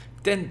 ISK,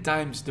 10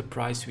 times the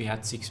price we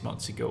had 6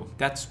 months ago.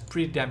 That's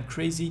pretty damn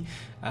crazy.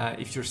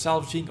 If you're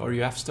salvaging or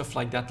you have stuff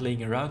like that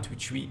laying around,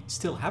 which we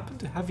still happen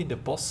to have in the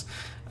boss,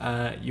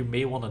 you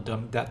may want to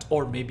dump that,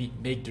 or maybe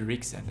make the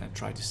rigs and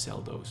try to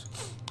sell those.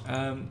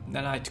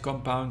 Nanite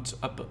compound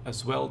up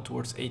as well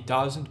towards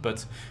 8,000,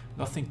 but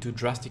nothing too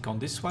drastic on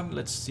this one.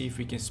 Let's see if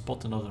we can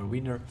spot another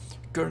winner.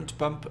 Current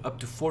pump up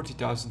to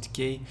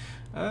 40,000k,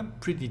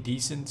 pretty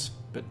decent,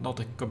 but not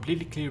a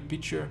completely clear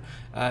picture.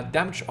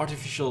 Damage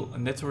artificial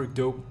network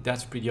though,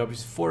 that's pretty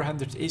obvious.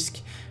 400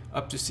 ISK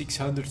up to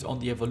 600 on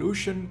the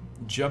evolution,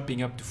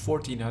 jumping up to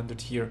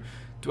 1400 here,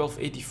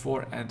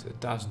 1284 and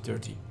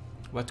 1030.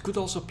 What could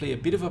also play a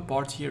bit of a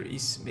part here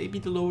is maybe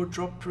the lower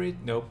drop rate.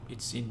 No,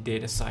 it's in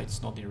data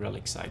sites, not in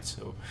relic sites,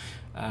 so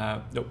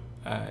no,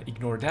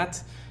 ignore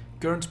that.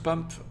 Current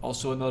pump,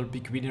 also another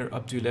big winner,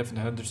 up to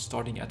 1100,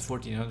 starting at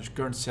 1400.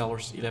 Current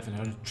sellers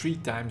 1100, 3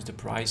 times the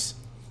price.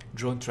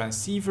 Drone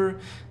transceiver,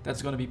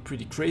 that's going to be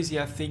pretty crazy,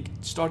 I think,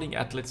 starting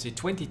at, let's say,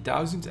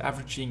 20,000,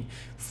 averaging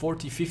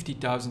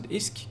 40-50,000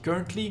 ISK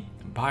currently.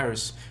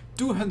 Buyers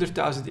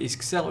 200,000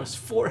 ISK, sellers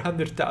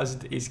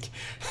 400,000 ISK,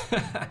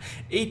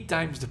 8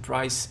 times the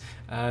price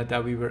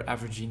that we were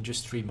averaging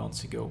just 3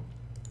 months ago.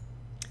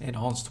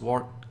 Enhanced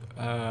ward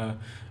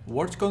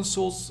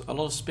consoles, a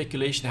lot of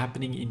speculation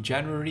happening in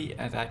January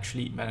and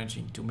actually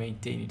managing to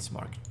maintain its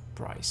market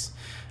price.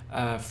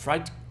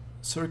 Fright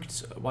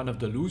circuits, one of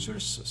the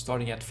losers,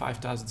 starting at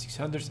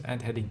 5,600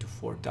 and heading to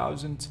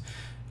 4,000.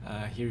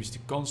 Here is the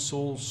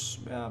consoles,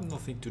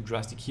 nothing too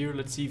drastic here.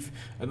 Let's see if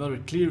another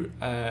clear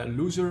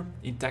loser.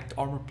 Intact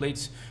armor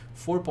plates,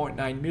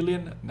 4.9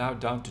 million, now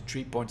down to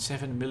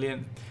 3.7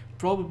 million.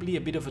 Probably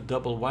a bit of a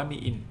double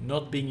whammy in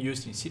not being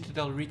used in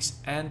Citadel rigs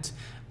and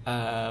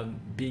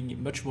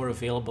being much more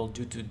available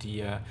due to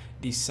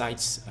these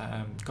sites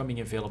coming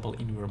available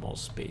in wormhole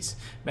space.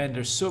 Man,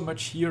 there's so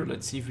much here.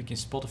 Let's see if we can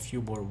spot a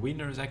few more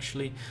winners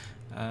actually.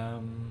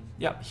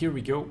 Yeah, here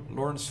we go.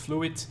 Lawrence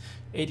Fluid,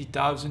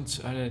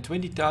 80,000,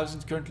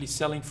 20,000, currently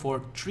selling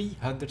for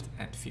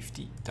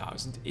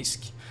 350,000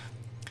 ISK.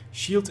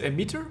 Shield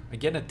emitter,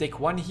 again a Tech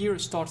 1 here,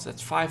 starts at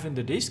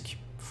 500 ISK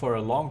for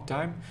a long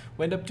time,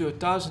 went up to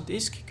 1,000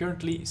 ISK,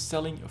 currently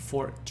selling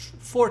for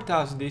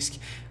 4,000 ISK.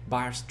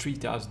 Buyers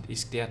 3,000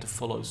 ISK, they had to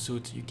follow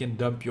suit. You can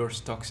dump your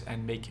stocks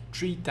and make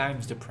 3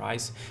 times the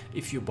price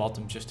if you bought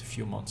them just a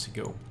few months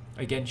ago.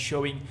 Again,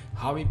 showing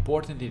how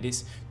important it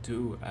is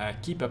to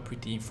keep up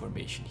with the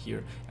information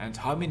here, and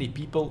how many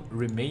people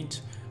remained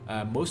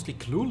mostly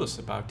clueless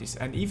about this.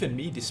 And even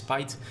me,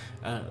 despite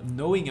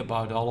knowing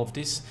about all of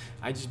this,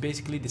 I just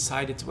basically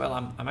decided, well,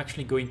 I'm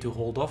actually going to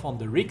hold off on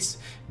the rigs,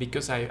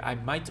 because I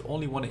might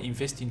only want to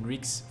invest in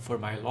rigs for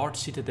my large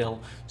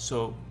Citadel.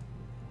 So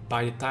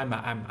by the time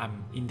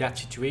I'm in that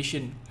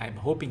situation, I'm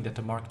hoping that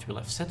the market will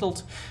have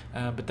settled,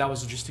 but that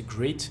was just a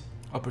great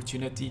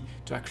opportunity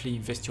to actually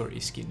invest your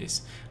ISK in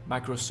this.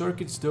 Micro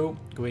circuits though,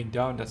 going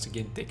down, that's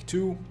again Tech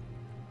 2.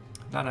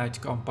 Nanite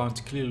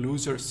compound, clear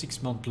loser,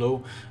 6-month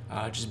low,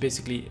 just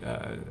basically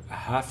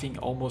halving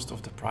almost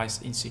of the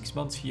price in 6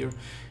 months here.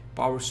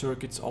 Power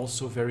circuits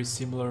also very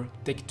similar.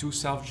 Tech 2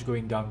 salvage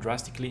going down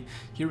drastically.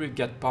 Here we've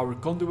got power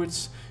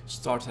conduits,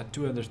 starts at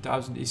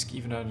 200,000 ISK,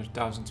 even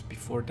 100,000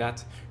 before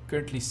that.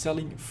 Currently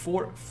selling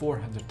for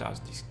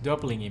 400,000 ISK,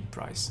 doubling in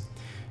price.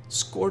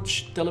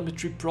 Scorch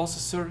telemetry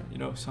processor, you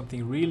know,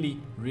 something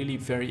really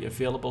very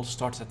available,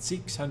 starts at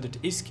 600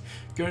 ISK,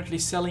 currently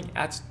selling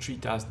at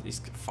 3,000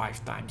 ISK,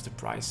 5 times the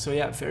price. So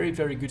yeah,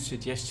 very good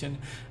suggestion.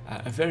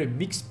 A very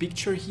mixed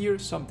picture here.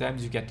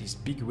 Sometimes you get these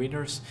big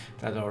winners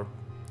that are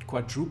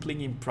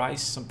quadrupling in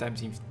price,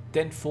 sometimes even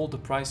tenfold the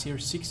price here.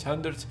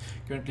 600,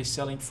 currently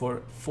selling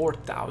for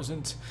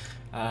 4,000.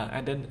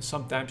 And then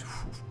sometimes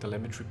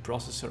telemetry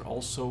processor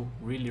also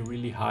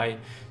really high.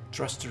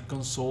 Thruster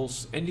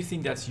consoles,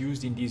 anything that's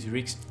used in these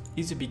rigs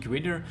is a big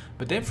winner.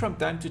 But then from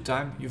time to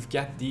time you've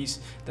got these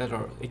that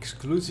are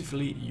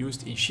exclusively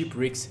used in ship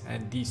rigs,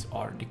 and these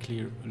are the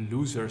clear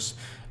losers,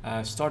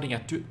 starting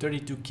at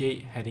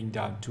 32k, heading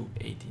down to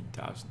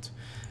 18,000.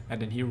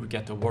 And then here we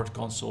get the ward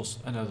consoles,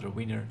 another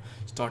winner,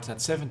 starts at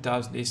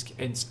 7,000 ISK,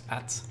 ends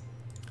at,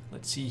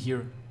 let's see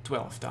here,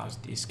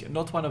 12,000 ISK.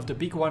 Not one of the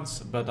big ones,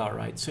 but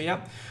alright. So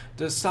yeah,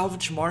 the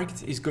salvage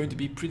market is going to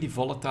be pretty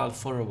volatile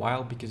for a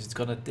while, because it's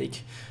gonna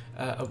take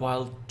a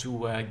while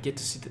to get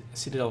the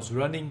citadels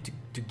running,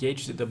 to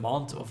gauge the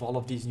demand of all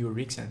of these new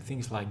rigs and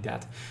things like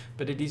that.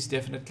 But it is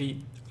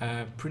definitely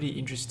pretty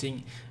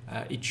interesting.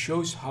 It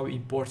shows how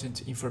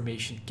important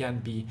information can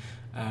be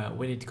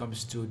when it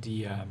comes to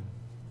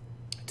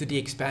the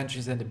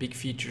expansions and the big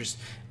features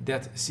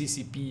that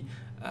CCP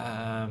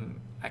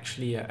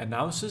actually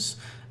announces.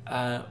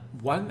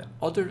 One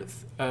other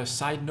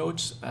side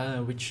note,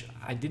 which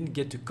I didn't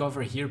get to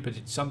cover here, but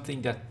it's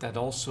something that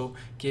also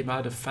came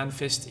out of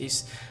FanFest,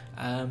 is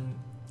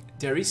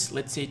there is,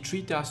 let's say,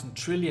 3,000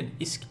 trillion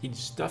ISK in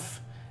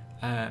stuff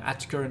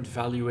at current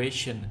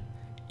valuation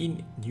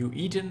in New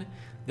Eden.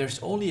 There's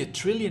only 1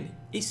 trillion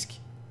ISK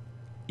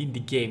in the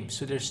game,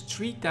 so there's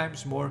 3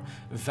 times more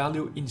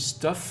value in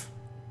stuff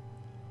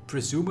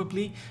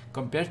presumably,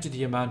 compared to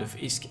the amount of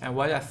ISK. And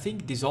what I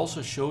think this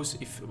also shows,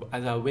 if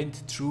as I went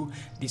through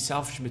the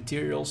salvage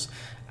materials,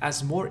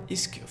 as more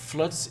ISK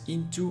floods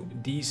into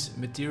these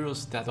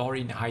materials that are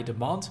in high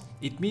demand,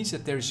 it means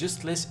that there's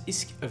just less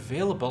ISK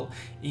available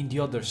in the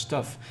other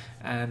stuff.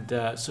 And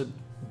so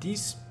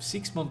these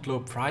 6-month low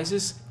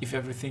prices, if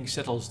everything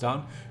settles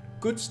down,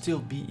 could still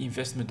be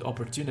investment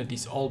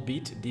opportunities,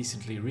 albeit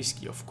decently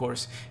risky, of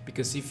course,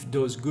 because if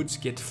those goods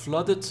get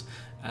flooded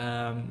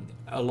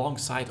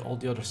alongside all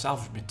the other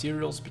salvage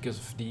materials because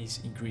of these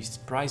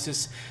increased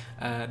prices,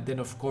 then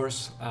of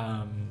course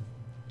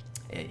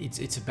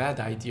it's a bad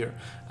idea.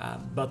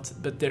 But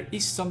there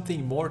is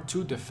something more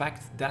to the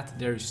fact that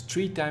there is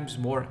 3 times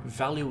more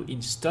value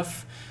in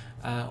stuff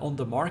on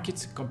the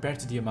market compared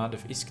to the amount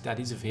of ISK that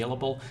is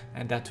available,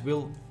 and that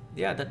will,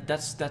 yeah,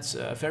 that's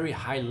a very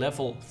high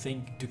level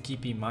thing to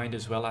keep in mind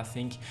as well, I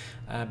think,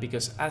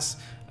 because as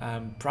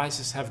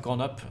prices have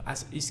gone up,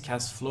 as ISK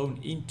has flown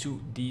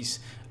into these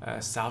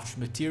salvage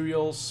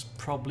materials,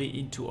 probably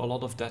into a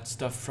lot of that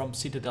stuff from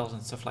citadels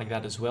and stuff like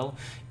that as well,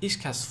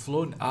 ISK has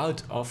flown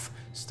out of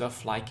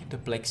stuff like the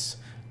plex,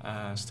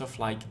 stuff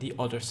like the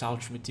other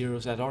salvage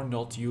materials that are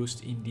not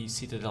used in the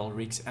citadel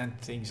rigs and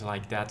things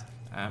like that.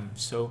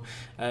 So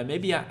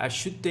maybe I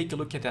should take a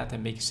look at that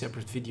and make a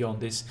separate video on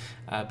this,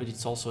 but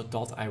it's also a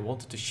thought I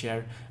wanted to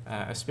share,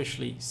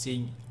 especially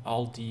seeing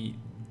all the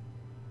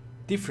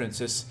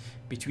differences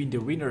between the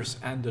winners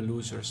and the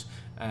losers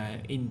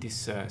in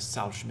this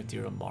salvage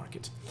material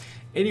market.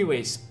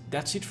 Anyways,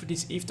 that's it for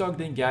this Eve Talk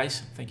then,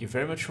 guys. Thank you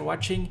very much for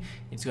watching.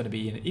 It's going to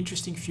be an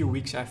interesting few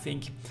weeks, I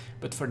think,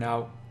 but for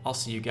now, I'll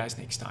see you guys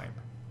next time.